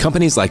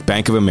 Companies like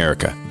Bank of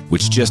America,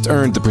 which just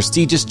earned the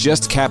prestigious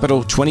Just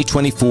Capital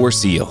 2024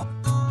 seal.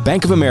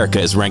 Bank of America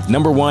is ranked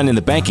 #1 in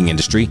the banking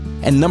industry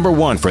and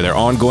 #1 for their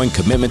ongoing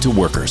commitment to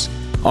workers,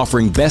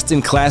 offering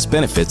best-in-class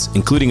benefits,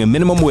 including a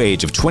minimum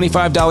wage of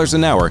 $25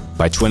 an hour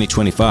by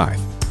 2025.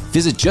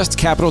 Visit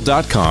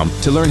justcapital.com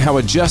to learn how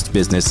a just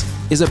business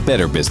is a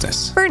better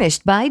business.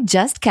 Furnished by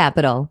Just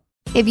Capital.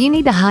 If you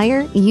need to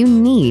hire, you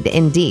need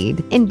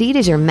Indeed. Indeed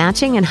is your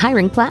matching and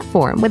hiring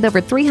platform with over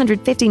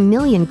 350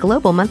 million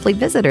global monthly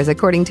visitors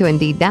according to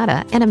Indeed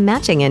data and a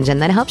matching engine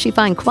that helps you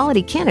find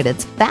quality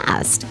candidates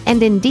fast.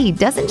 And Indeed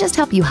doesn't just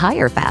help you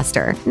hire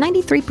faster.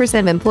 93%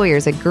 of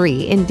employers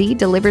agree Indeed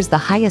delivers the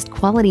highest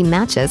quality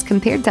matches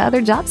compared to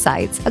other job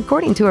sites,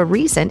 according to a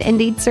recent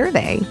Indeed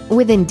survey.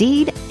 With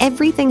Indeed,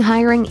 everything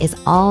hiring is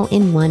all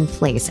in one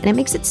place, and it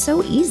makes it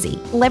so easy.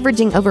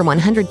 Leveraging over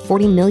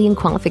 140 million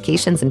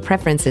qualifications and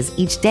preferences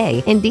each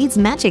day, Indeed's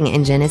matching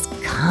engine is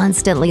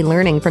constantly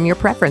learning from your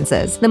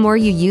preferences. The more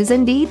you use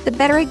Indeed, the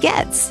better it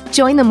gets.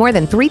 Join the more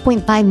than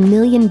 3.5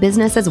 million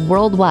businesses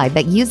worldwide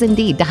that use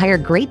Indeed to hire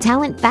great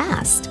talent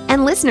fast.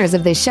 And listeners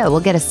of this show will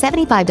get a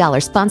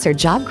 $75 sponsored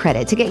job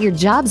credit to get your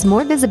jobs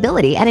more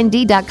visibility at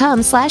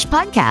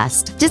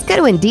Indeed.com/podcast. Just go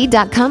to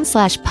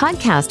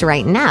Indeed.com/podcast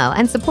right now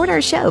and support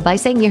our show by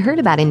saying you heard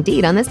about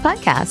Indeed on this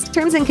podcast.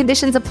 Terms and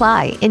conditions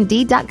apply.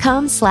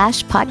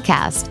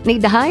 Indeed.com/podcast.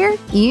 Need to hire?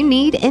 You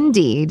need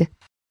Indeed.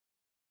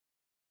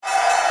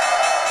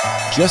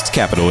 Just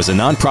Capital is a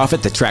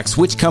nonprofit that tracks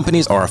which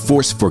companies are a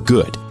force for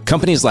good.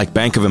 Companies like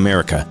Bank of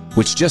America,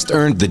 which just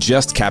earned the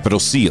Just Capital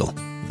seal.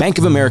 Bank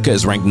of America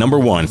is ranked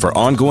 #1 for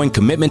ongoing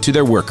commitment to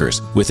their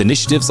workers with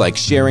initiatives like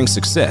Sharing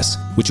Success,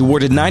 which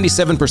awarded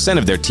 97%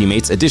 of their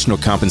teammates additional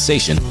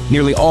compensation,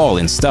 nearly all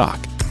in stock.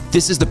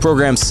 This is the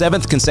program's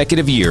 7th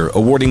consecutive year,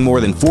 awarding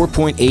more than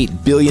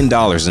 $4.8 billion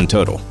in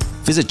total.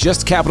 Visit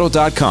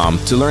justcapital.com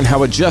to learn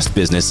how a just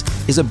business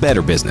is a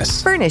better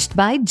business. Furnished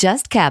by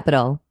Just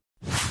Capital.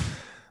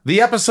 The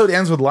episode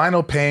ends with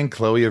Lionel paying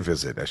Chloe a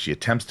visit. As she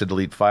attempts to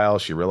delete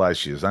files, she realizes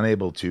she is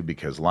unable to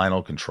because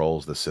Lionel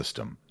controls the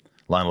system.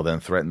 Lionel then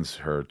threatens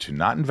her to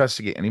not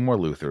investigate any more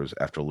Luthors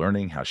after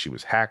learning how she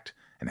was hacked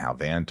and how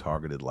Van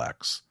targeted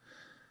Lex.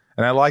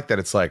 And I like that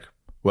it's like,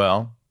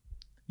 well,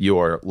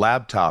 your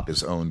laptop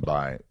is owned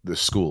by the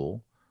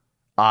school.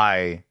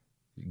 I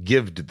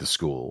gifted the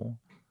school,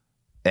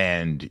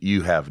 and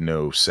you have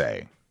no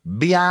say.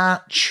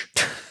 Biatch.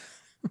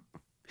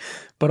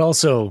 But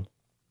also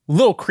a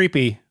little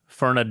creepy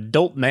for an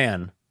adult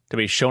man to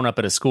be showing up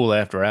at a school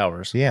after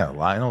hours. Yeah,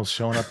 Lionel's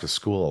showing up to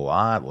school a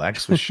lot.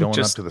 Lex was showing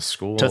up to the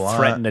school to a lot.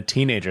 threaten a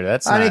teenager.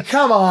 That's I mean,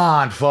 come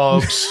on,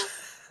 folks.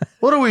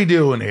 What are we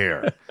doing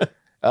here?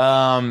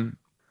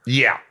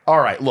 Yeah. All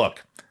right.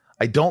 Look,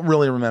 I don't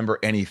really remember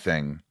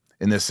anything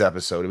in this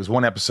episode. It was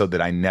one episode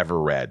that I never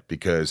read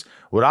because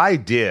what I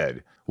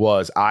did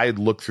was I'd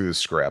look through the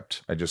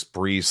script. I just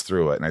breeze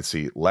through it and I'd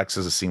see Lex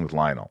has a scene with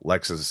Lionel.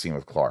 Lex has a scene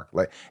with Clark.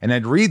 And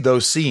I'd read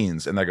those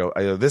scenes and I go,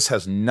 this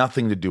has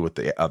nothing to do with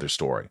the other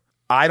story.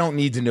 I don't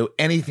need to know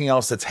anything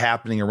else that's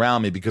happening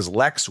around me because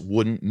Lex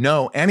wouldn't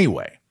know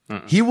anyway.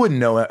 He wouldn't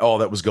know all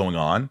that was going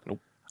on.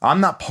 Nope. I'm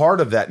not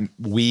part of that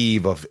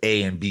weave of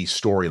A and B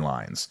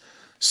storylines.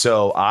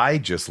 So I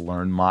just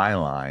learned my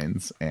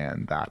lines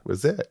and that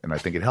was it. And I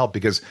think it helped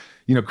because,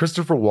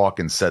 Christopher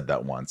Walken said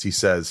that once. He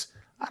says,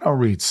 I don't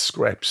read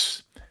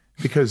scripts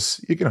because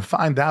you're going to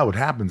find out what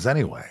happens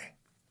anyway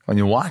when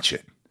you watch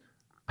it.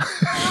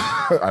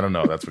 I don't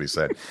know. That's what he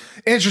said.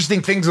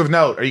 Interesting things of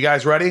note. Are you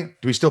guys ready?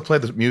 Do we still play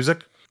the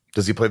music?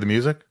 Does he play the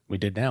music? We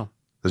did now.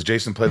 Does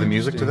Jason play the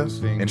music to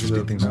this?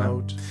 Interesting things of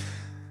note.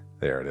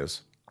 There it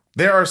is.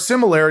 There are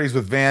similarities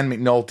with Van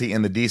McNulty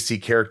and the DC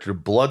character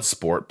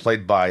Bloodsport,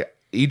 played by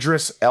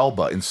Idris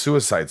Elba in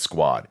Suicide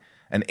Squad,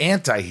 an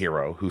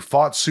anti-hero who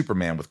fought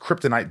Superman with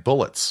kryptonite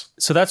bullets.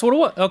 So that's what it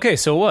was. Okay,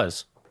 so it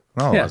was.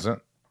 No, it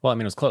wasn't. Well, I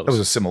mean, it was close. It was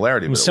a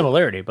similarity. It was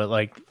similarity,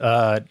 but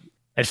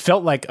it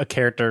felt like a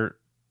character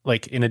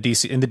like in the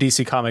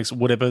DC comics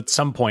would have at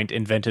some point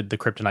invented the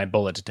kryptonite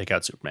bullet to take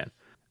out Superman.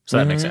 So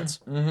that makes sense.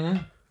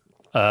 Mm-hmm.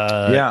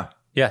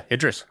 Yeah,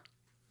 Idris.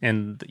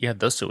 And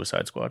the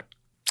Suicide Squad.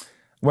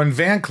 When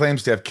Van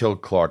claims to have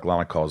killed Clark,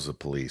 Lana calls the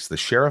police. The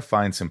sheriff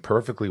finds him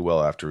perfectly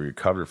well after he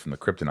recovered from the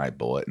kryptonite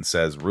bullet and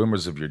says,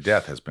 rumors of your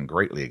death has been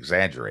greatly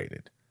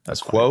exaggerated.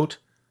 That's a quote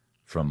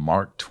from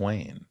Mark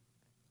Twain.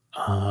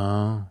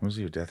 Rumors of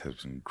your death has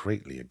been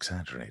greatly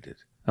exaggerated.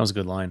 That was a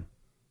good line.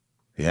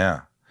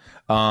 Yeah.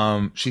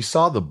 She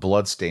saw the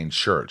bloodstained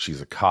shirt.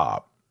 She's a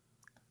cop.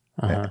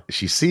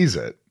 She sees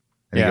it.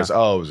 And he goes, it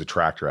was a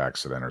tractor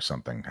accident or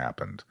something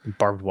happened.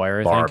 Barbed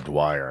wire, Barbed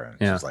wire. And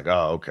she's like,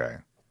 oh, okay.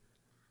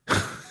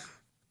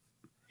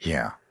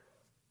 Yeah.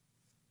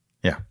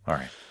 All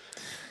right.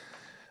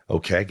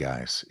 Okay,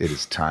 guys. It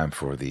is time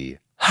for the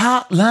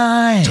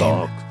hotline.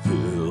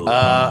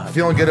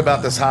 Feeling good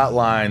about this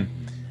hotline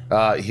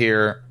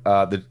here.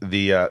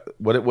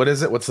 What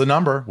is it? What's the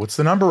number? What's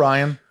the number,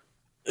 Ryan?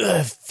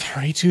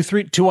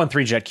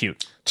 213 Jet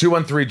Cute.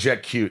 213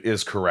 Jet Cute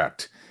is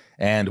correct.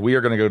 And we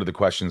are going to go to the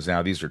questions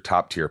now. These are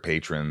top tier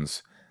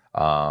patrons.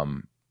 I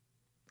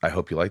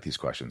hope you like these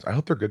questions. I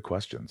hope they're good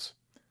questions.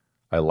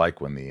 I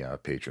like when the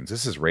patrons.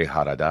 This is Ray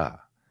Harada.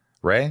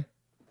 Ray,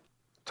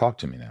 talk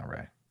to me now,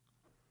 Ray.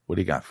 What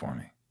do you got for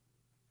me?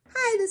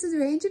 Hi, this is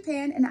Ray in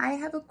Japan, and I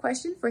have a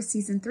question for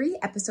Season 3,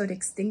 Episode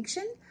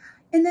Extinction.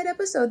 In that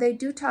episode, they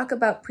do talk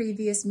about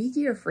previous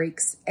meteor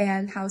freaks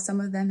and how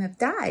some of them have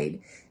died.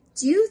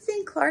 Do you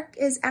think Clark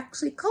is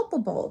actually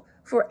culpable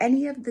for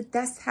any of the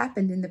deaths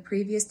happened in the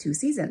previous 2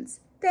 seasons?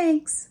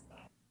 Thanks.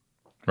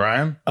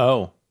 Ryan?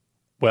 Oh,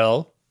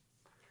 well.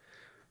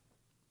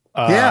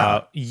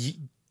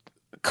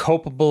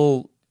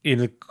 Culpable in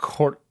the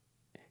court.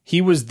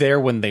 He was there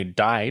when they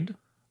died.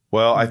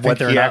 Well, I think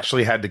he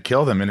actually had to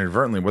kill them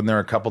inadvertently. Wasn't there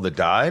a couple that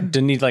died?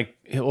 Didn't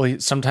he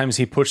sometimes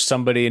he pushed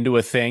somebody into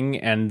a thing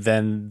and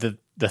then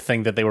the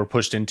thing that they were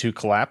pushed into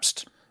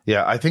collapsed?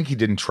 Yeah, I think he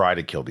didn't try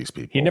to kill these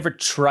people. He never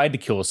tried to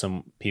kill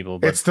some people.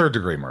 But it's third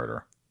degree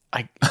murder.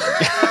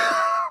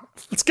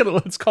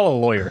 Let's call a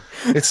lawyer.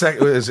 It's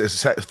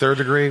that third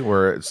degree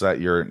where it's that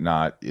you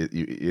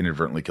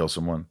inadvertently kill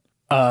someone.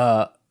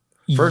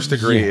 First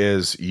degree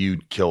is you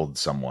killed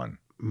someone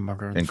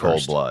in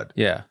cold blood.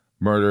 Yeah.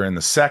 Murder in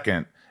the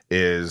second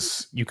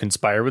is you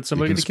conspire with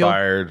somebody to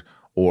kill?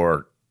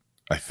 Or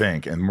I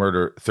think, and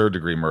third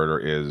degree murder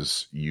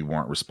is you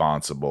weren't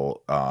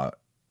responsible.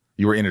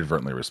 You were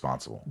inadvertently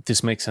responsible.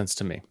 This makes sense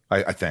to me.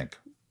 I think.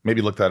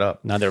 Maybe look that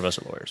up. Neither of us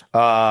are lawyers.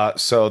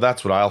 So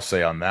that's what I'll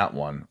say on that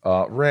one.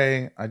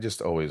 Ray, I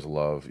just always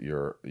love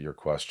your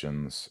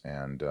questions.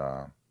 And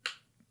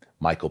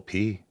Michael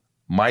P.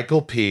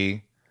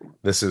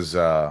 This is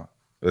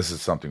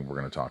something we're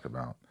going to talk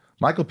about.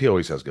 Michael P.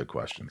 always has good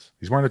questions.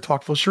 He's wearing a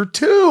Talkville shirt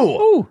too.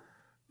 Ooh.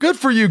 Good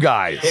for you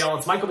guys. Hey all,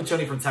 it's Michael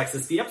Machoni from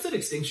Texas. The episode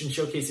Extinction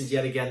showcases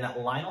yet again that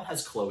Lionel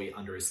has Chloe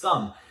under his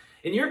thumb.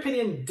 In your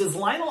opinion, does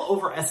Lionel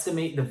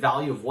overestimate the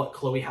value of what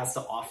Chloe has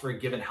to offer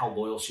given how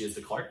loyal she is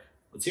to Clark?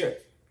 Let's hear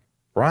it.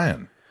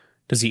 Brian.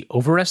 Does he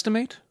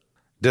overestimate?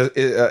 Do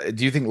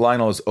you think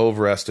Lionel is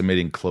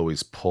overestimating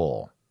Chloe's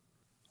pull?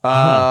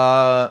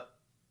 No,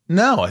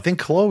 I think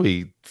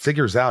Chloe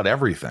figures out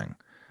everything.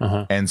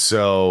 And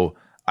so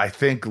I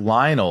think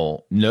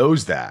Lionel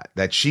knows that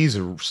she's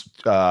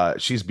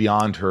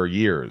beyond her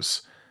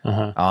years.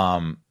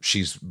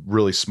 She's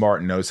really smart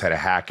and knows how to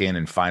hack in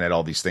and find out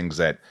all these things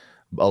that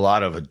a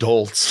lot of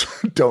adults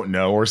don't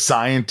know or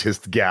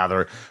scientists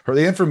gather.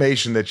 The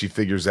information that she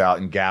figures out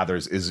and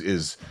gathers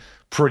is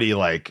pretty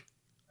like,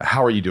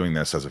 how are you doing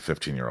this as a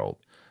 15-year-old?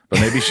 But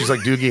maybe she's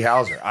like Doogie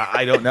Howser.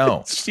 I don't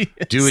know.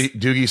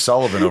 Doogie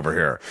Sullivan over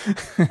here.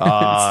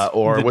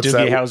 Or the what's Doogie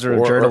that? Howser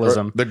of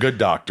journalism. Or the Good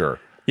Doctor.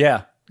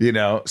 Yeah.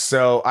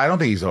 So I don't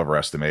think he's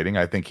overestimating.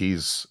 I think he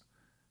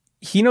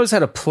knows how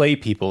to play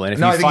people. And if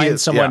you find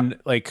someone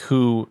like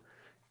who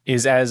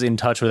is as in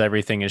touch with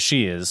everything as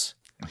she is,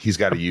 he's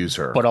got to use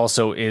her. But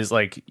also is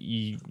like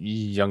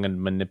young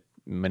and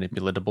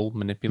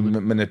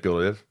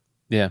manipulative.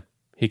 Yeah.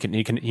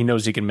 He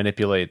knows he can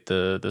manipulate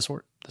the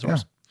source. Yeah.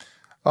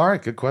 All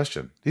right, good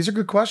question. These are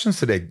good questions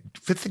today.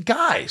 Fit the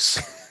guys.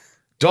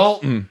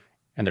 Dalton.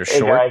 And they're short.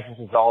 short. Hey guys,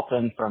 this is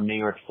Dalton from New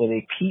York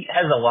City. Pete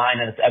has a line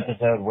in this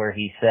episode where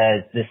he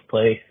says this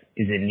place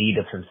is in need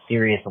of some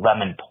serious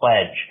lemon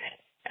pledge.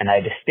 And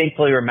I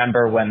distinctly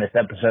remember when this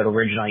episode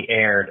originally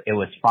aired, it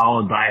was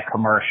followed by a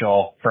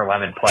commercial for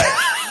lemon pledge.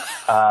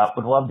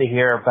 Would love to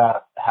hear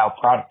about how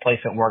product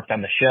placement worked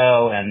on the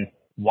show and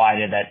why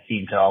did that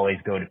seem to always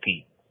go to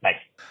Pete.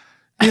 Thanks.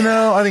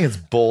 I think it's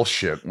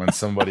bullshit when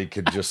somebody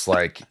could just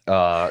have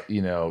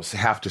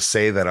to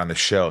say that on the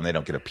show and they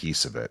don't get a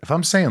piece of it. If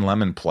I'm saying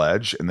lemon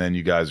pledge and then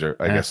you guys are,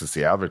 I guess it's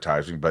the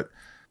advertising, but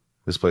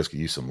this place could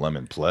use some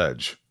lemon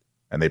pledge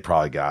and they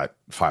probably got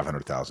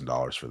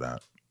 $500,000 for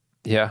that.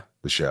 Yeah.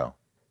 The show.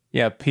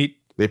 Yeah. Pete.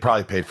 They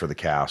probably paid for the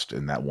cast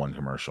in that one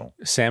commercial.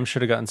 Sam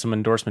should have gotten some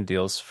endorsement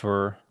deals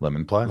for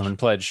lemon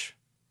pledge.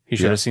 He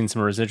should have seen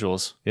some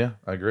residuals. Yeah,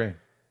 I agree.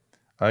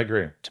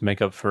 To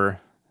make up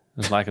for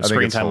his lack of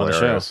screen time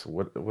hilarious. on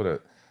the show.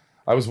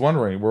 I was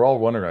wondering, we're all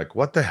wondering, like,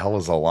 what the hell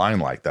is a line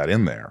like that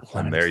in there?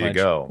 And there you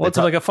go. Well, it's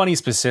like a funny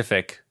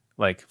specific,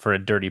 like for a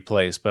dirty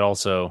place, but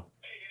also.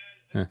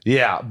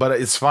 Yeah, but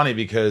it's funny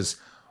because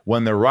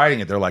when they're writing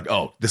it, they're like,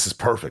 oh, this is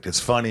perfect. It's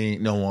funny.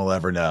 No one will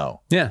ever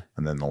know. Yeah.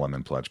 And then the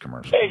lemon pledge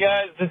commercial. Hey,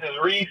 guys, this is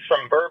Reese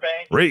from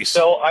Burbank. Reese.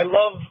 So I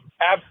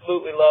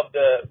absolutely love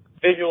the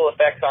visual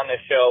effects on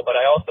this show, but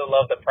I also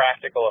love the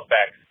practical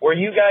effects. Were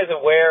you guys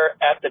aware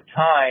at the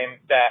time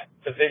that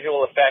the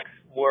visual effects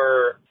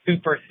were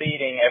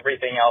superseding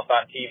everything else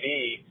on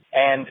TV?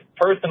 And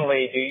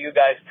personally, do you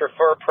guys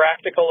prefer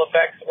practical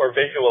effects or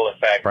visual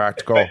effects?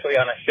 Practical. Especially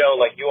on a show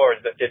like yours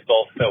that did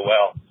both so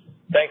well.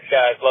 Thanks,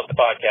 guys. Love the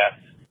podcast.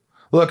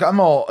 Look, I'm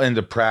all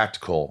into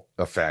practical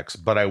effects,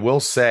 but I will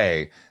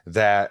say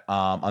that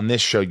on this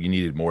show, you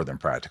needed more than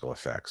practical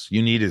effects.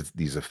 You needed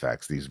these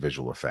effects, these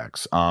visual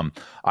effects.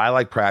 I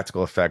like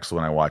practical effects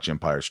when I watch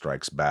Empire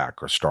Strikes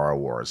Back or Star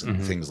Wars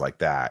and things like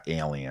that,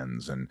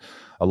 Aliens and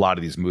a lot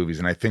of these movies.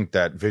 And I think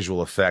that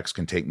visual effects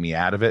can take me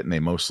out of it, and they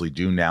mostly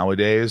do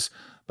nowadays.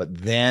 But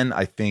then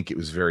I think it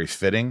was very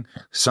fitting.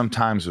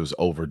 Sometimes it was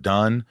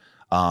overdone.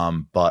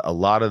 But a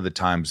lot of the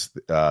times,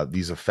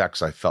 these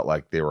effects, I felt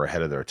like they were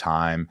ahead of their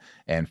time.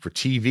 And for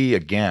TV,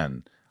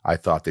 again, I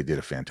thought they did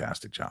a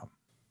fantastic job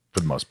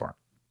for the most part.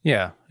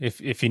 Yeah.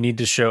 If you need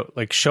to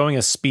showing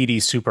a speedy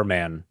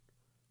Superman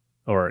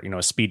or,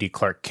 a speedy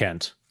Clark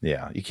Kent.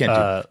 Yeah. You can't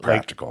do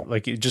practical.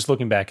 Like just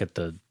looking back at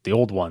the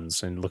old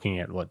ones and looking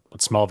at what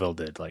Smallville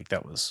did, like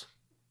that was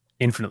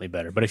infinitely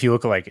better. But if you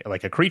look like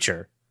a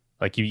creature,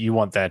 like you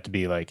want that to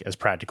be like as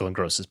practical and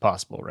gross as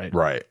possible, right?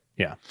 Right.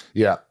 Yeah.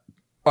 Yeah.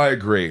 I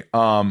agree.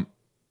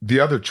 The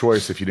other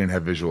choice, if you didn't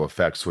have visual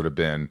effects, would have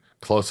been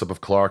close up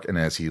of Clark, and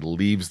as he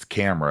leaves the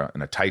camera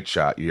in a tight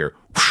shot, you hear,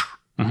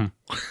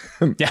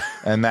 yeah,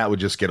 and that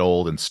would just get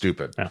old and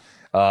stupid.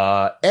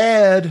 Yeah.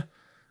 Ed,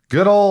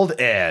 good old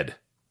Ed.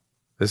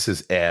 This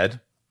is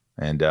Ed,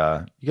 and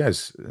you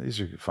guys,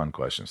 these are fun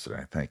questions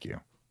today. Thank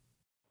you.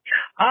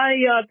 Hi,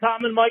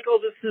 Tom and Michael.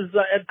 This is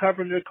Ed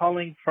Carpenter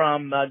calling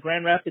from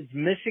Grand Rapids,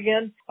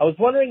 Michigan. I was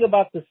wondering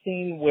about the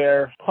scene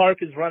where Clark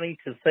is running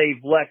to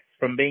save Lex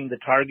from being the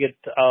target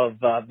of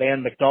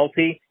Van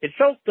McNulty. It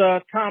shows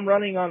Tom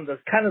running on the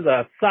kind of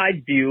the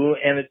side view,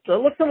 and it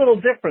looks a little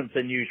different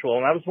than usual.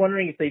 And I was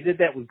wondering if they did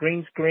that with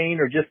green screen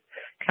or just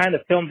kind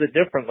of filmed it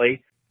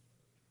differently.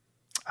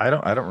 I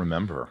don't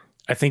remember.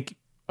 I think.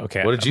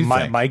 Okay. What did you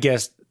think? My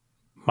guess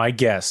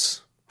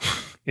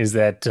is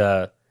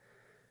that.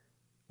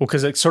 Well,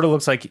 because it sort of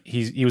looks like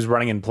he was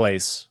running in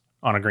place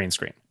on a green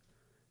screen.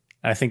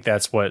 I think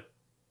that's what.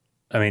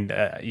 I mean,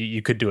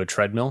 you could do a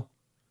treadmill,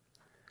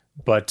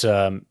 but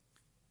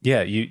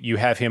yeah, you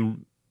have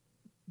him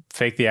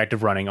fake the act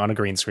of running on a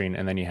green screen,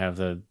 and then you have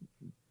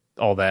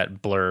all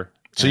that blur.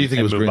 So you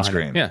think it was green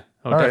screen? Him. Yeah.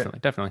 Oh,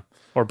 definitely,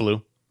 or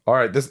blue. All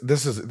right.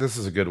 This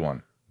is a good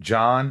one.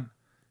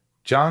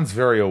 John's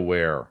very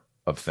aware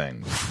of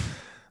things.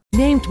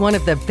 Named one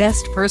of the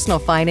best personal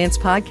finance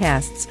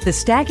podcasts, The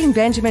Stacking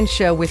Benjamin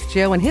Show with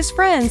Joe and his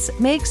friends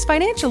makes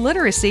financial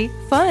literacy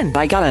fun.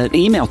 I got an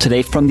email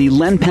today from the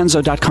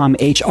lenpenzo.com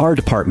HR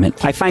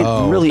department. I find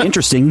it really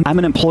interesting. I'm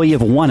an employee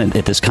of one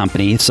at this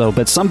company,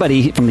 but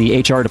somebody from the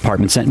HR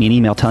department sent me an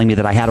email telling me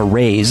that I had a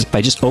raise. If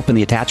I just opened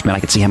the attachment,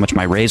 I could see how much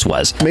my raise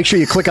was. Make sure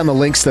you click on the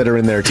links that are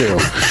in there too.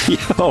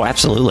 Oh,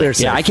 absolutely.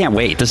 Yeah, I can't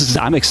wait.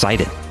 I'm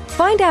excited.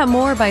 Find out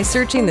more by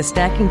searching the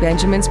Stacking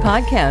Benjamins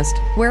podcast,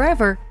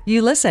 wherever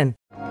you listen.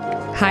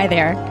 Hi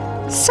there.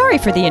 Sorry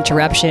for the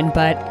interruption,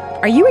 but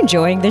are you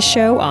enjoying this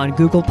show on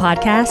Google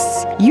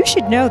Podcasts? You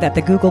should know that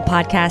the Google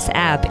Podcasts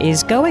app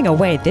is going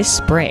away this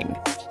spring.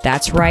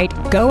 That's right,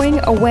 going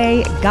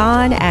away,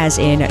 gone as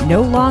in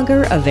no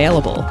longer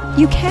available.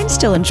 You can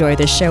still enjoy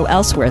this show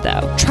elsewhere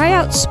though. Try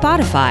out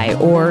Spotify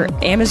or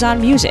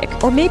Amazon Music,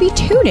 or maybe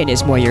TuneIn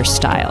is more your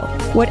style.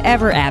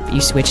 Whatever app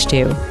you switch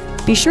to,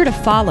 be sure to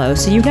follow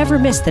so you never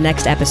miss the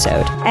next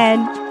episode.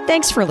 And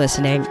thanks for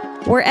listening,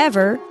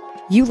 wherever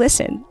you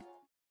listen.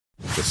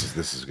 This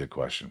is a good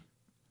question.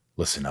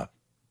 Listen up.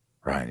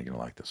 Ryan, you're going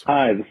to like this one.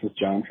 Hi, this is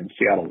John from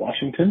Seattle,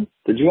 Washington.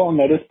 Did you all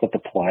notice that the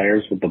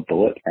pliers with the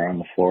bullet are on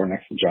the floor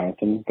next to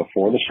Jonathan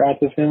before the shots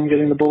of him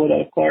getting the bullet out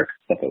of Clark?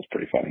 I thought that was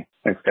pretty funny.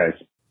 Thanks, guys.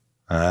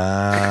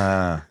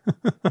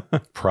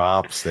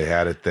 Props. They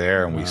had it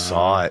there and we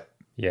saw it.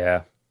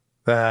 Yeah.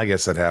 I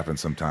guess that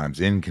happens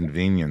sometimes.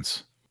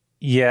 Inconvenience.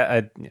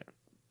 Yeah,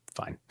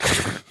 fine.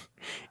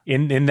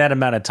 In that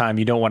amount of time,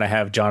 you don't want to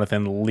have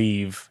Jonathan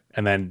leave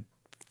and then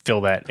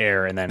fill that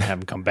air and then have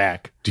him come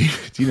back. Do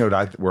you know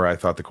where I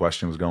thought the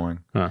question was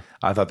going? Huh.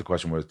 I thought the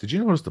question was, did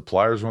you notice the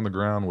pliers were on the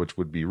ground, which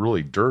would be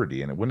really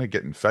dirty, and it wouldn't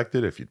get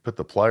infected if you put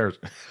the pliers...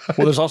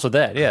 Well, there's also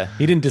that, yeah.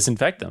 He didn't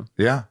disinfect them.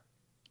 Yeah.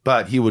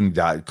 But he wouldn't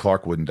die.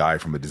 Clark wouldn't die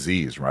from a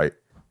disease, right?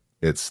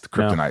 It's the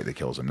kryptonite that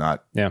kills him,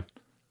 not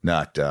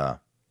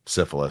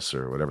syphilis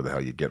or whatever the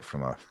hell you get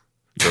from a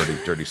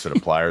dirty set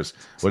of pliers.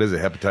 What is it?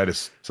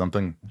 Hepatitis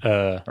something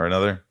or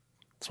another?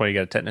 That's why you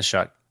got a tetanus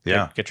shot.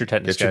 Yeah. Get your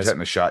tetanus, Get your guys.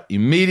 tetanus shot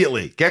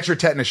immediately. Get your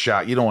tetanus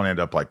shot. You don't want to end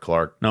up like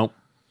Clark. Nope.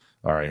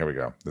 All right, here we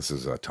go. This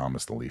is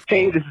Thomas the Leaf.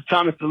 Hey, this is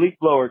Thomas the Leaf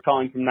Blower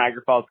calling from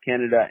Niagara Falls,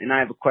 Canada, and I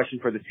have a question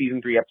for the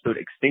season 3 episode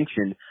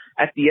Extinction.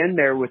 At the end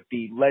there with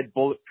the lead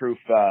bulletproof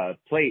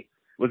plate,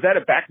 was that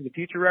a Back to the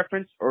Future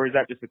reference, or is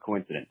that just a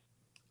coincidence?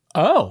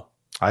 Oh.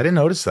 I didn't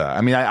notice that.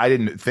 I mean, I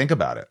didn't think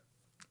about it.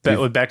 That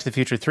was Back to the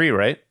Future 3,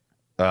 right?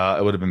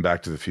 It would have been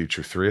Back to the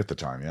Future 3 at the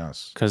time,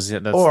 yes. Because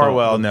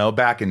no,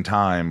 Back in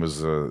Time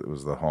was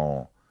the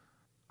whole.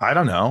 I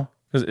don't know.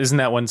 Isn't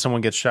that when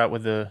someone gets shot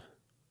with the?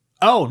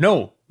 Oh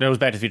no, that was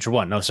Back to the Future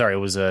 1. No, sorry, it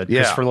was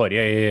Christopher Lloyd.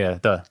 Yeah.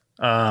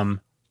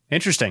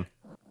 Interesting.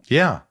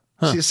 Yeah.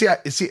 Huh.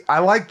 See, I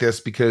like this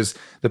because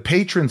the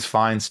patrons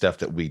find stuff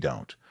that we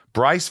don't.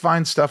 Bryce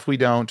finds stuff we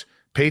don't.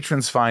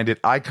 Patrons find it.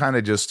 I kind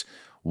of just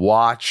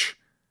watch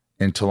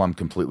until I'm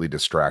completely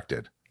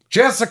distracted.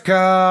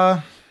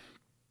 Jessica,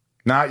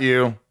 not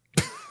you.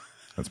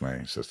 That's my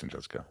assistant,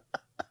 Jessica.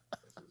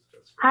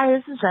 Hi,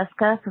 this is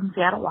Jessica from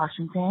Seattle,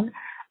 Washington.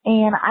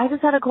 And I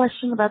just had a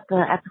question about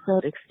the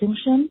episode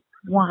Extinction.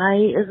 Why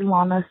is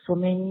Lana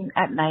swimming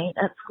at night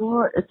at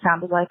school? It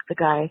sounded like the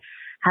guy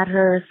had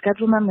her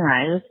schedule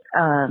memorized.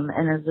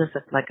 And is this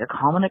like a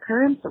common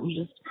occurrence that we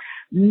just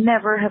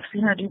never have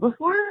seen her do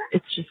before?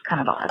 It's just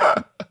kind of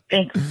odd.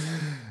 Thanks.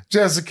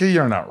 Jessica,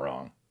 you're not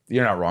wrong.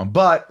 You're not wrong.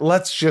 But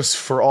let's just,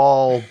 for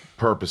all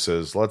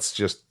purposes, let's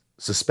just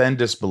suspend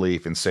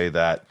disbelief and say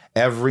that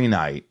every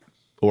night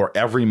or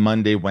every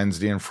Monday,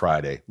 Wednesday, and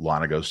Friday,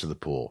 Lana goes to the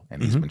pool.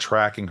 And he's been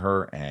tracking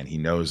her, and he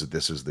knows that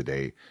this is the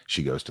day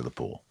she goes to the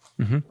pool.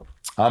 Mm-hmm.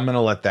 I'm going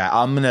to let that,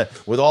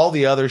 with all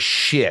the other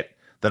shit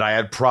that I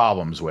had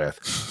problems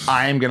with,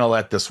 I'm going to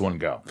let this one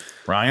go.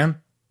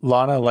 Ryan?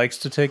 Lana likes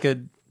to take a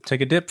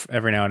dip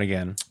every now and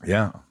again.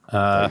 Yeah. I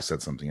thought you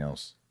said something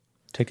else.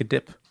 Take a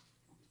dip.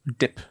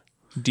 Dip.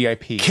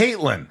 D-I-P.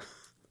 Caitlin.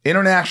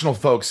 International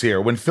folks here.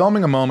 When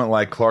filming a moment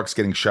like Clark's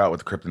getting shot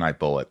with a kryptonite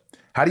bullet,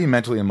 how do you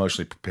mentally and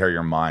emotionally prepare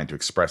your mind to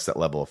express that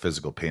level of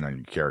physical pain on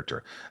your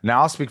character?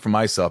 Now, I'll speak for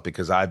myself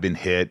because I've been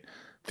hit.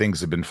 Things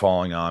have been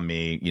falling on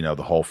me. You know,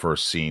 the whole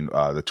first scene,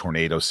 the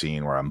tornado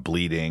scene where I'm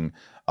bleeding.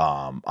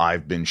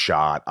 I've been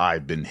shot.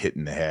 I've been hit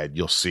in the head.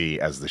 You'll see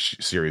as the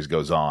series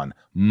goes on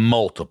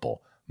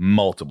multiple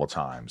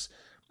times.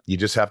 You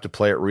just have to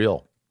play it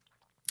real.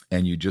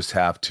 And you just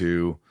have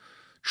to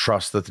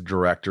trust that the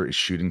director is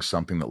shooting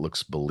something that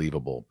looks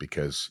believable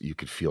because you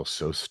could feel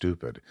so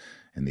stupid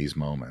in these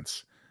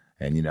moments.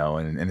 And, you know,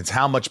 and it's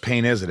how much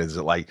pain is it? Is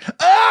it like,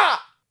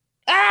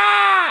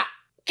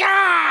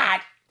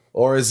 God?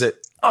 Or is it,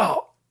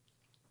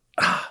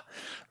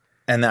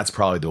 and that's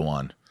probably the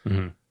one.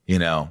 Mm-hmm. You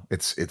know,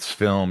 it's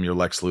film. You're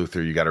Lex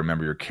Luthor. You got to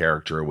remember your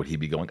character. Would he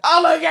be going,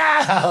 oh my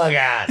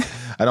God.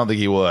 I don't think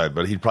he would,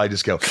 but he'd probably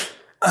just go,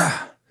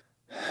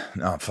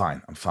 no, I'm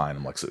fine.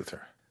 I'm Lex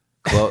Luthor.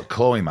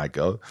 Chloe might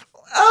go,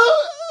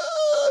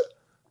 I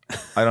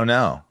don't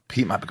know.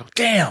 Pete might go,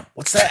 damn,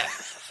 what's that?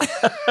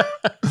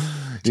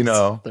 You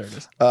know, there it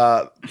is.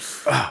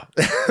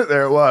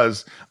 There it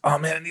was. Oh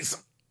man, I need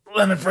some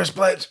lemon fresh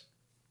pledge.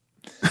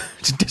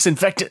 To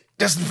disinfect it.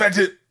 There's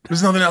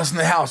nothing else in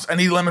the house. I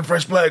need lemon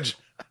fresh pledge.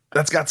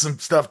 That's got some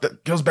stuff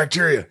that kills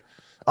bacteria.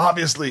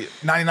 Obviously,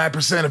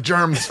 99% of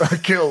germs are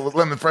killed with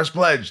lemon fresh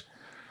pledge.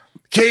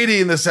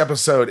 Katie in this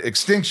episode,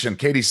 Extinction.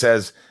 Katie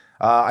says,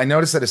 I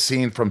noticed that a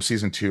scene from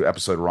season 2,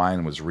 episode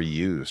Ryan was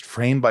reused,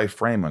 frame by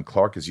frame, when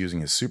Clark is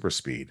using his super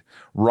speed.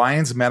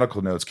 Ryan's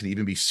medical notes can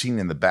even be seen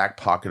in the back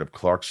pocket of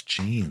Clark's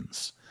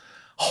jeans.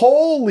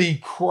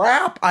 Holy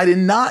crap. I did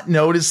not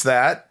notice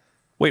that.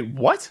 Wait,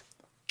 what?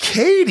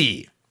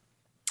 Katie,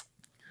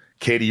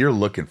 you're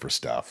looking for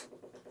stuff.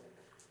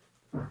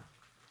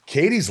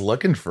 Katie's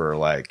looking for,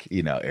 like,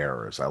 you know,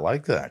 errors. I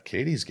like that.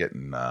 Katie's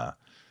getting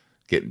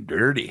getting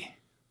dirty.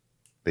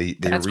 They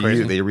That's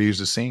crazy. reuse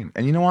the scene,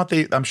 and you know what?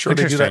 I'm sure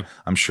they do that.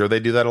 I'm sure they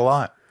do that a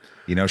lot.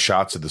 You know,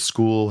 shots of the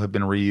school have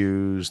been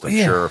reused. I'm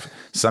sure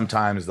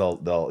sometimes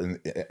they'll in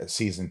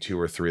season 2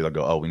 or 3 they'll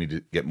go, oh, we need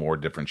to get more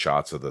different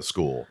shots of the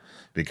school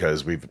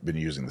because we've been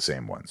using the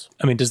same ones.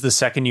 I mean, does the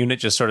second unit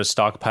just sort of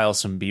stockpile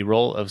some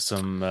B-roll of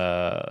some?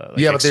 But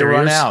they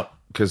run out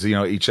because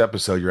each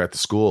episode you're at the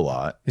school a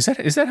lot. Is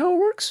that how it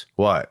works?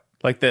 What?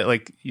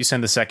 Like you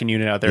send the second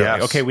unit out there. Yes.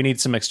 Like, okay, we need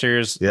some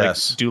exteriors.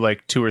 Yes. Like, do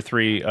like 2 or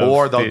 3 of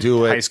or they'll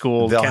do it high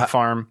school Kent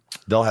Farm.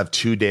 They'll have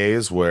 2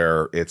 days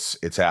where it's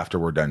after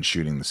we're done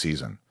shooting the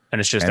season. And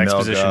it's just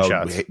exposition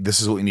shots. Hey, this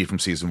is what we need from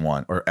season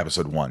 1 or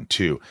episode 1,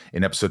 2.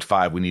 In episode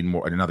 5, we need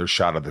another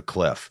shot of the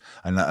cliff.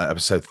 And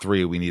episode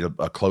 3, we need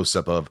a close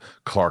up of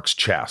Clark's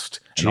chest.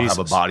 And they'll have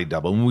a body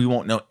double, and we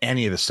won't know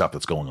any of the stuff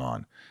that's going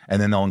on.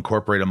 And then they'll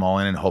incorporate them all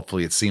in, and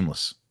hopefully it's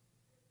seamless.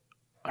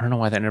 I don't know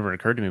why that never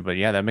occurred to me, but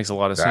yeah, that makes a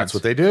lot of sense. That's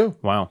what they do.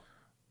 Wow.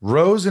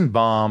 Rose and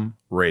Bomb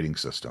rating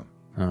system.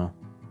 Oh.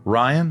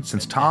 Ryan,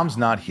 since Tom's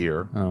not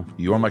here,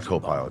 you're my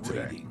co-pilot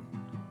today.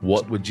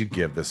 What would you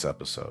give this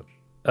episode?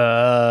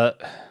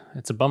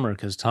 It's a bummer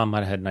because Tom might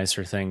have had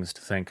nicer things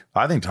to think.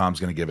 I think Tom's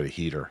going to give it a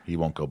heater. He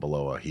won't go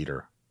below a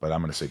heater, but I'm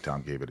going to say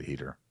Tom gave it a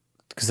heater.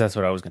 Because that's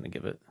what I was going to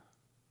give it.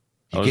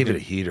 You gave it a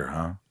heater,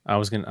 huh?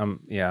 I'm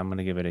going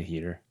to give it a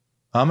heater.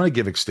 I'm going to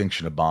give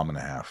Extinction a bomb and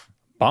a half.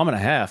 Bomb and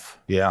a half?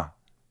 Yeah.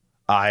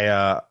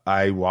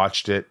 I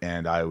watched it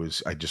and I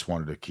just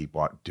wanted to keep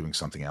doing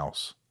something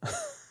else.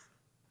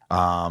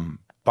 Bomb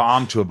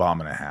to a bomb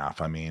and a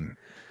half. I mean,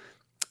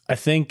 I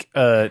think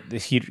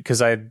the heat,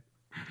 because I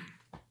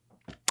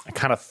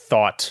kind of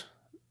thought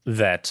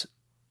that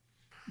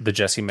the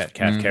Jesse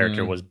Metcalfe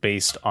character was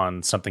based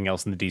on something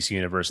else in the DC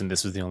universe, and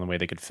this was the only way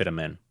they could fit him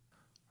in.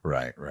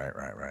 Right.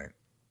 I'm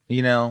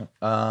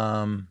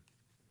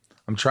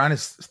trying to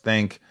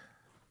think.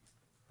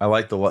 I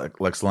like the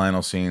Lex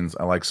Lionel scenes.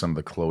 I like some of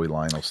the Chloe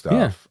Lionel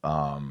stuff.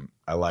 Yeah.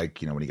 I like,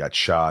 when he got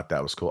shot.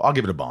 That was cool. I'll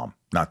give it a bomb.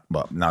 Not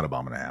a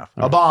bomb and a half.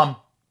 A bomb.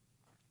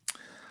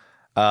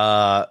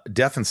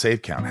 Death and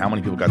save count. How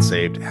many people got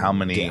saved? How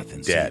many death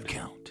and dead? Save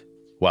count.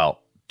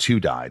 Well, 2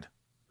 died.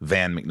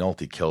 Van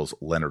McNulty kills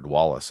Leonard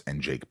Wallace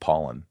and Jake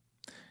Paulin.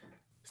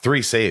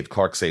 3 saved.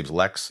 Clark saves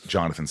Lex.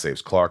 Jonathan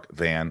saves Clark.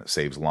 Van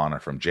saves Lana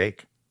from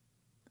Jake.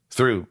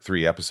 Through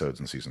 3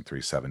 episodes in season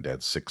 3, 7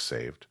 dead, 6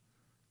 saved.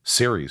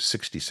 Series,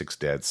 66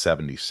 dead,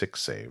 76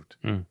 saved.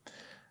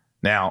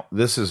 Now,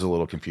 this is a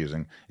little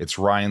confusing. It's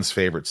Ryan's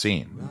favorite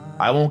scene.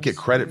 I won't get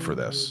credit for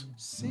this,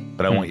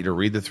 but I want you to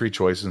read the 3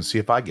 choices and see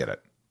if I get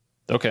it.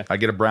 Okay. I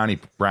get a brownie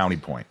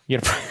point.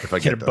 If I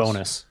get a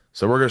bonus.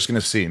 So we're just going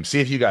to see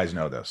if you guys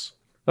know this.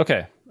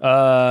 Okay.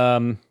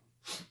 All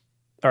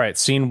right.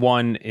 Scene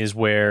 1 is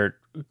where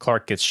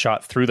Clark gets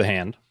shot through the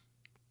hand,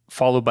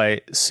 followed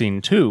by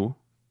scene 2,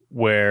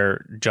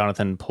 where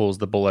Jonathan pulls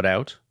the bullet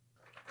out.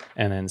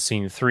 And then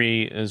scene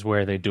 3 is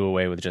where they do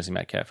away with Jesse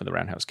Metcalfe for the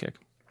roundhouse kick.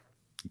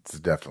 It's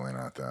definitely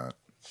not that.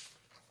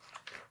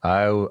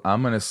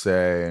 I'm going to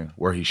say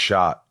where he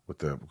shot with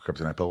the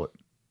kryptonite bullet.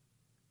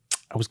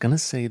 I was going to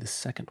say the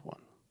second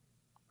one.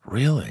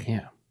 Really?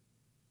 Yeah.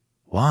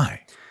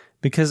 Why?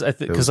 Because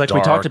like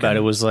we talked about,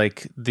 it was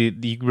like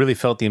you really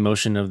felt the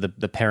emotion of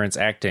the parents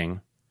acting,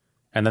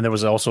 and then there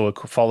was also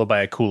followed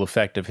by a cool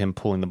effect of him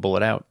pulling the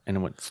bullet out, and it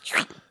went.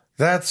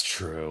 That's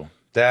true.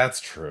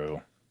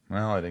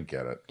 Well, I didn't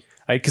get it.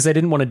 Because I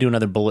didn't want to do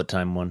another bullet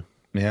time one.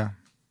 Yeah.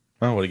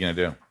 Well, what are you going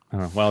to do? I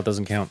don't know. Well, it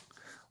doesn't count.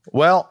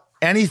 Well,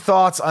 any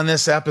thoughts on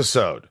this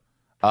episode?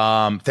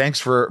 Thanks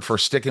for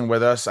sticking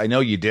with us. I know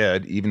you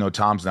did, even though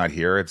Tom's not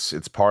here.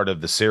 It's part of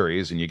the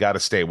series, and you got to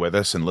stay with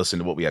us and listen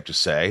to what we have to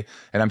say.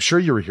 And I'm sure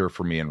you were here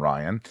for me and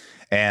Ryan.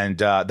 And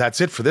that's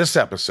it for this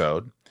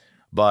episode.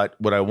 But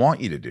what I want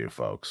you to do,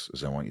 folks,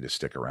 is I want you to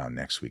stick around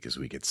next week as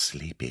we get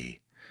sleepy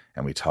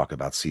and we talk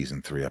about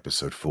season 3,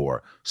 episode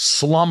 4,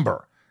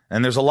 Slumber.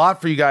 And there's a lot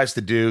for you guys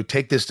to do.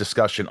 Take this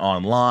discussion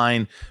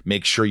online.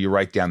 Make sure you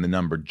write down the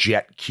number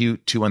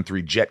JETCUTE,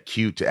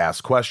 213-JETCUTE to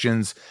ask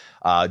questions.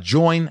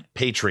 Join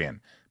Patreon,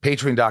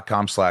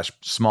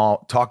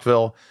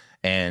 patreon.com/smalltalkville,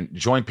 and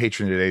join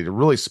Patreon today to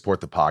really support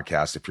the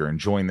podcast. If you're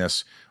enjoying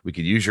this, we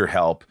could use your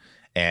help.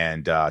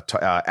 And at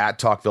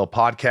Talkville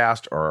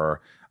Podcast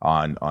or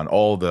on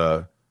all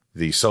the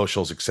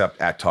socials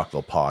except at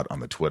Talkville Pod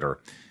on the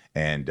Twitter.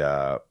 And,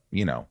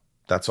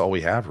 that's all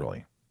we have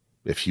really.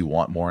 If you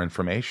want more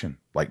information,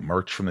 like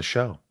merch from the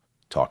show,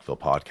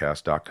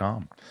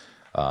 talkvillepodcast.com.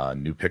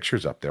 New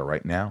pictures up there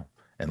right now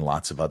and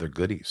lots of other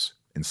goodies.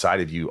 Inside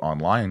of you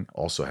online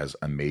also has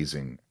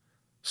amazing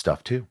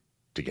stuff too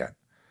to get.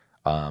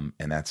 And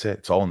that's it.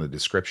 It's all in the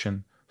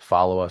description.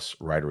 Follow us,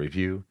 write a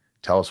review,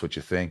 tell us what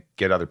you think,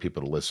 get other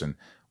people to listen.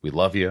 We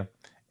love you.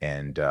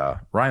 And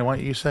Ryan, why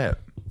don't you say it?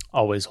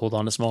 Always hold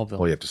on to Smallville.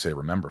 Well, you have to say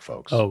remember,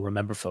 folks. Oh,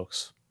 remember,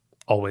 folks.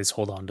 Always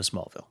hold on to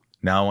Smallville.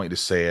 Now I want you to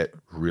say it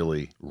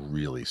really,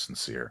 really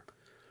sincere.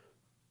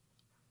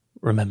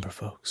 Remember,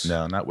 folks.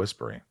 No, not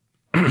whispering.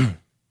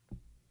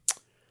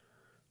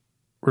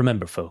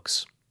 Remember,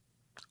 folks.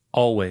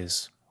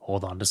 Always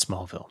hold on to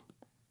Smallville.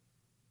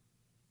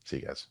 See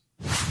you guys.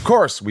 Of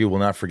course, we will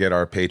not forget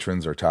our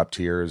patrons, our top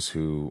tiers,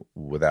 who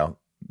without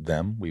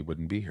them, we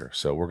wouldn't be here.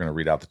 So we're going to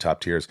read out the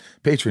top tiers.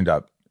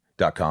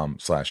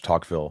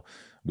 Patreon.com/Talkville.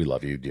 We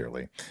love you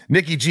dearly.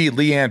 Nikki G,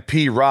 Leanne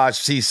P, Raj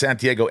C,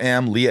 Santiago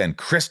M, Leah and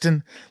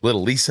Kristen,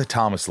 Little Lisa,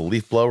 Thomas the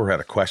Leaf Blower had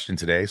a question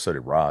today. So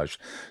did Raj.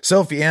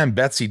 Sophie M,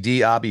 Betsy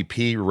D, Abby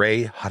P,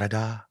 Ray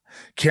Harada,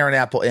 Karen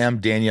Apple M,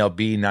 Danielle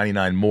B,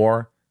 99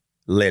 more,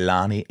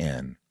 Leilani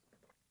N.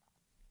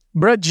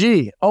 Brett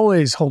G,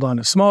 always hold on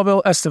to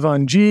Smallville,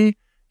 Estevan G,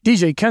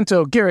 DJ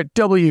Kento, Garrett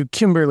W,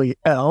 Kimberly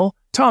L,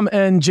 Tom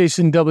N,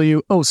 Jason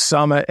W,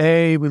 Osama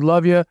A, we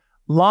love you.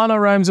 Lana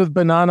rhymes with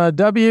banana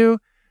W.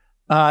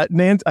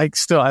 Nancy,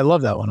 I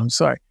love that one. I'm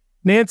sorry.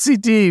 Nancy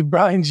D,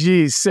 Brian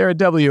G, Sarah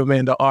W,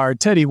 Amanda R,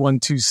 Teddy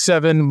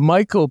 127,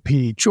 Michael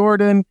P,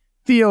 Jordan,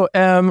 Theo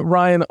M,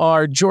 Ryan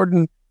R,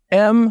 Jordan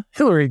M,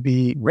 Hillary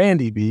B,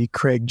 Randy B,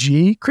 Craig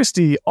G,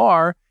 Christy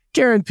R,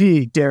 Karen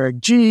P,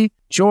 Derek G,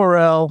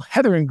 Jorel,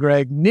 Heather and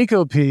Greg,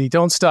 Nico P,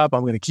 don't stop.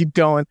 I'm going to keep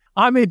going.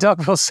 I made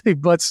Duckville say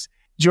butts.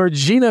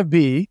 Georgina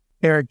B,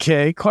 Eric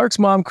K, Clark's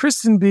mom,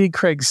 Kristen B,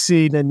 Craig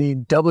C,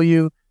 Nanine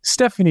W,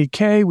 Stephanie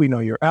K, we know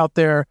you're out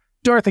there.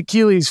 Darth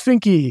Achilles,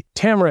 Finky,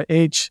 Tamara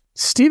H,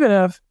 Stephen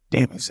F,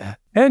 damn who's that,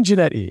 and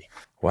Jeanette E.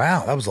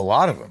 Wow, that was a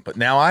lot of them, but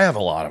now I have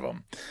a lot of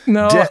them.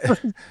 No.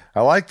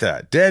 I like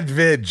that.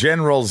 Deadvid,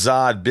 General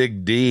Zod,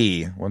 Big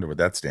D. Wonder what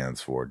that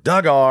stands for.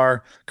 Doug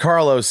R,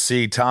 Carlos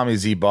C, Tommy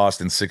Z,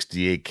 Boston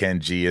 68, Ken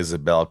G,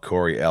 Isabel,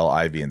 Corey L,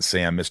 Ivy and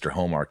Sam, Mr.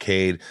 Home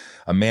Arcade,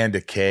 Amanda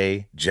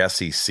K,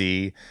 Jesse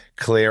C,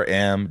 Claire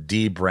M,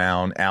 D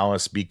Brown,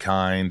 Alice Be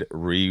Kind,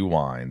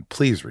 Rewind.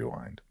 Please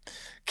rewind.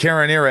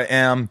 Karen Ira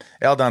M,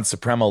 Eldon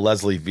Supremo,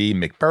 Leslie V,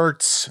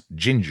 McBurts,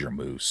 Ginger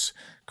Moose,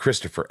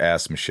 Christopher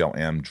S, Michelle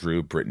M,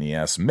 Drew, Brittany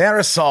S,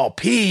 Marisol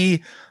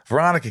P,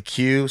 Veronica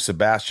Q,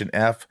 Sebastian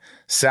F,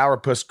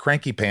 Sourpuss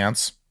Cranky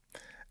Pants,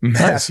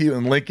 Matthew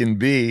and Lincoln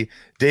B,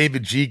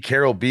 David G,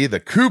 Carol B, the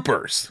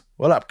Coopers.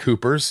 What up,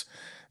 Coopers?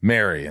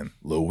 Marion,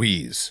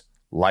 Louise,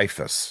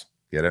 Lifus.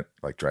 Get it?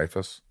 Like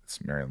Dreyfus?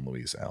 It's Marion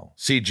Louise L.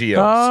 CGO.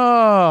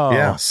 Oh.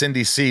 Yeah.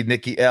 Cindy C,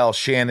 Nikki L,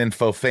 Shannon,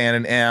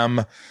 Fofanon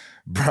M,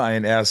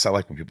 Brian S. I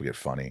like when people get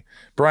funny.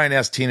 Brian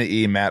S., Tina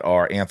E., Matt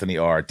R., Anthony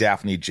R.,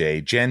 Daphne J.,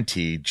 Jen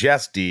T.,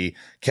 Jess D.,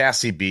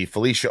 Cassie B.,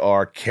 Felicia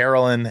R.,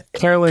 Carolyn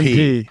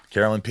P.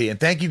 Carolyn P. And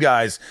thank you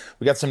guys.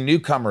 We got some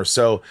newcomers,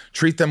 so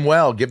treat them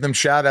well. Give them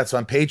shout-outs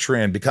on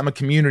Patreon. Become a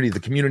community, the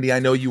community I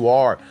know you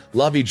are.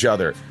 Love each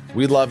other.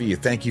 We love you.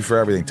 Thank you for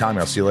everything. Tommy,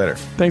 I'll see you later.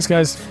 Thanks,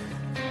 guys.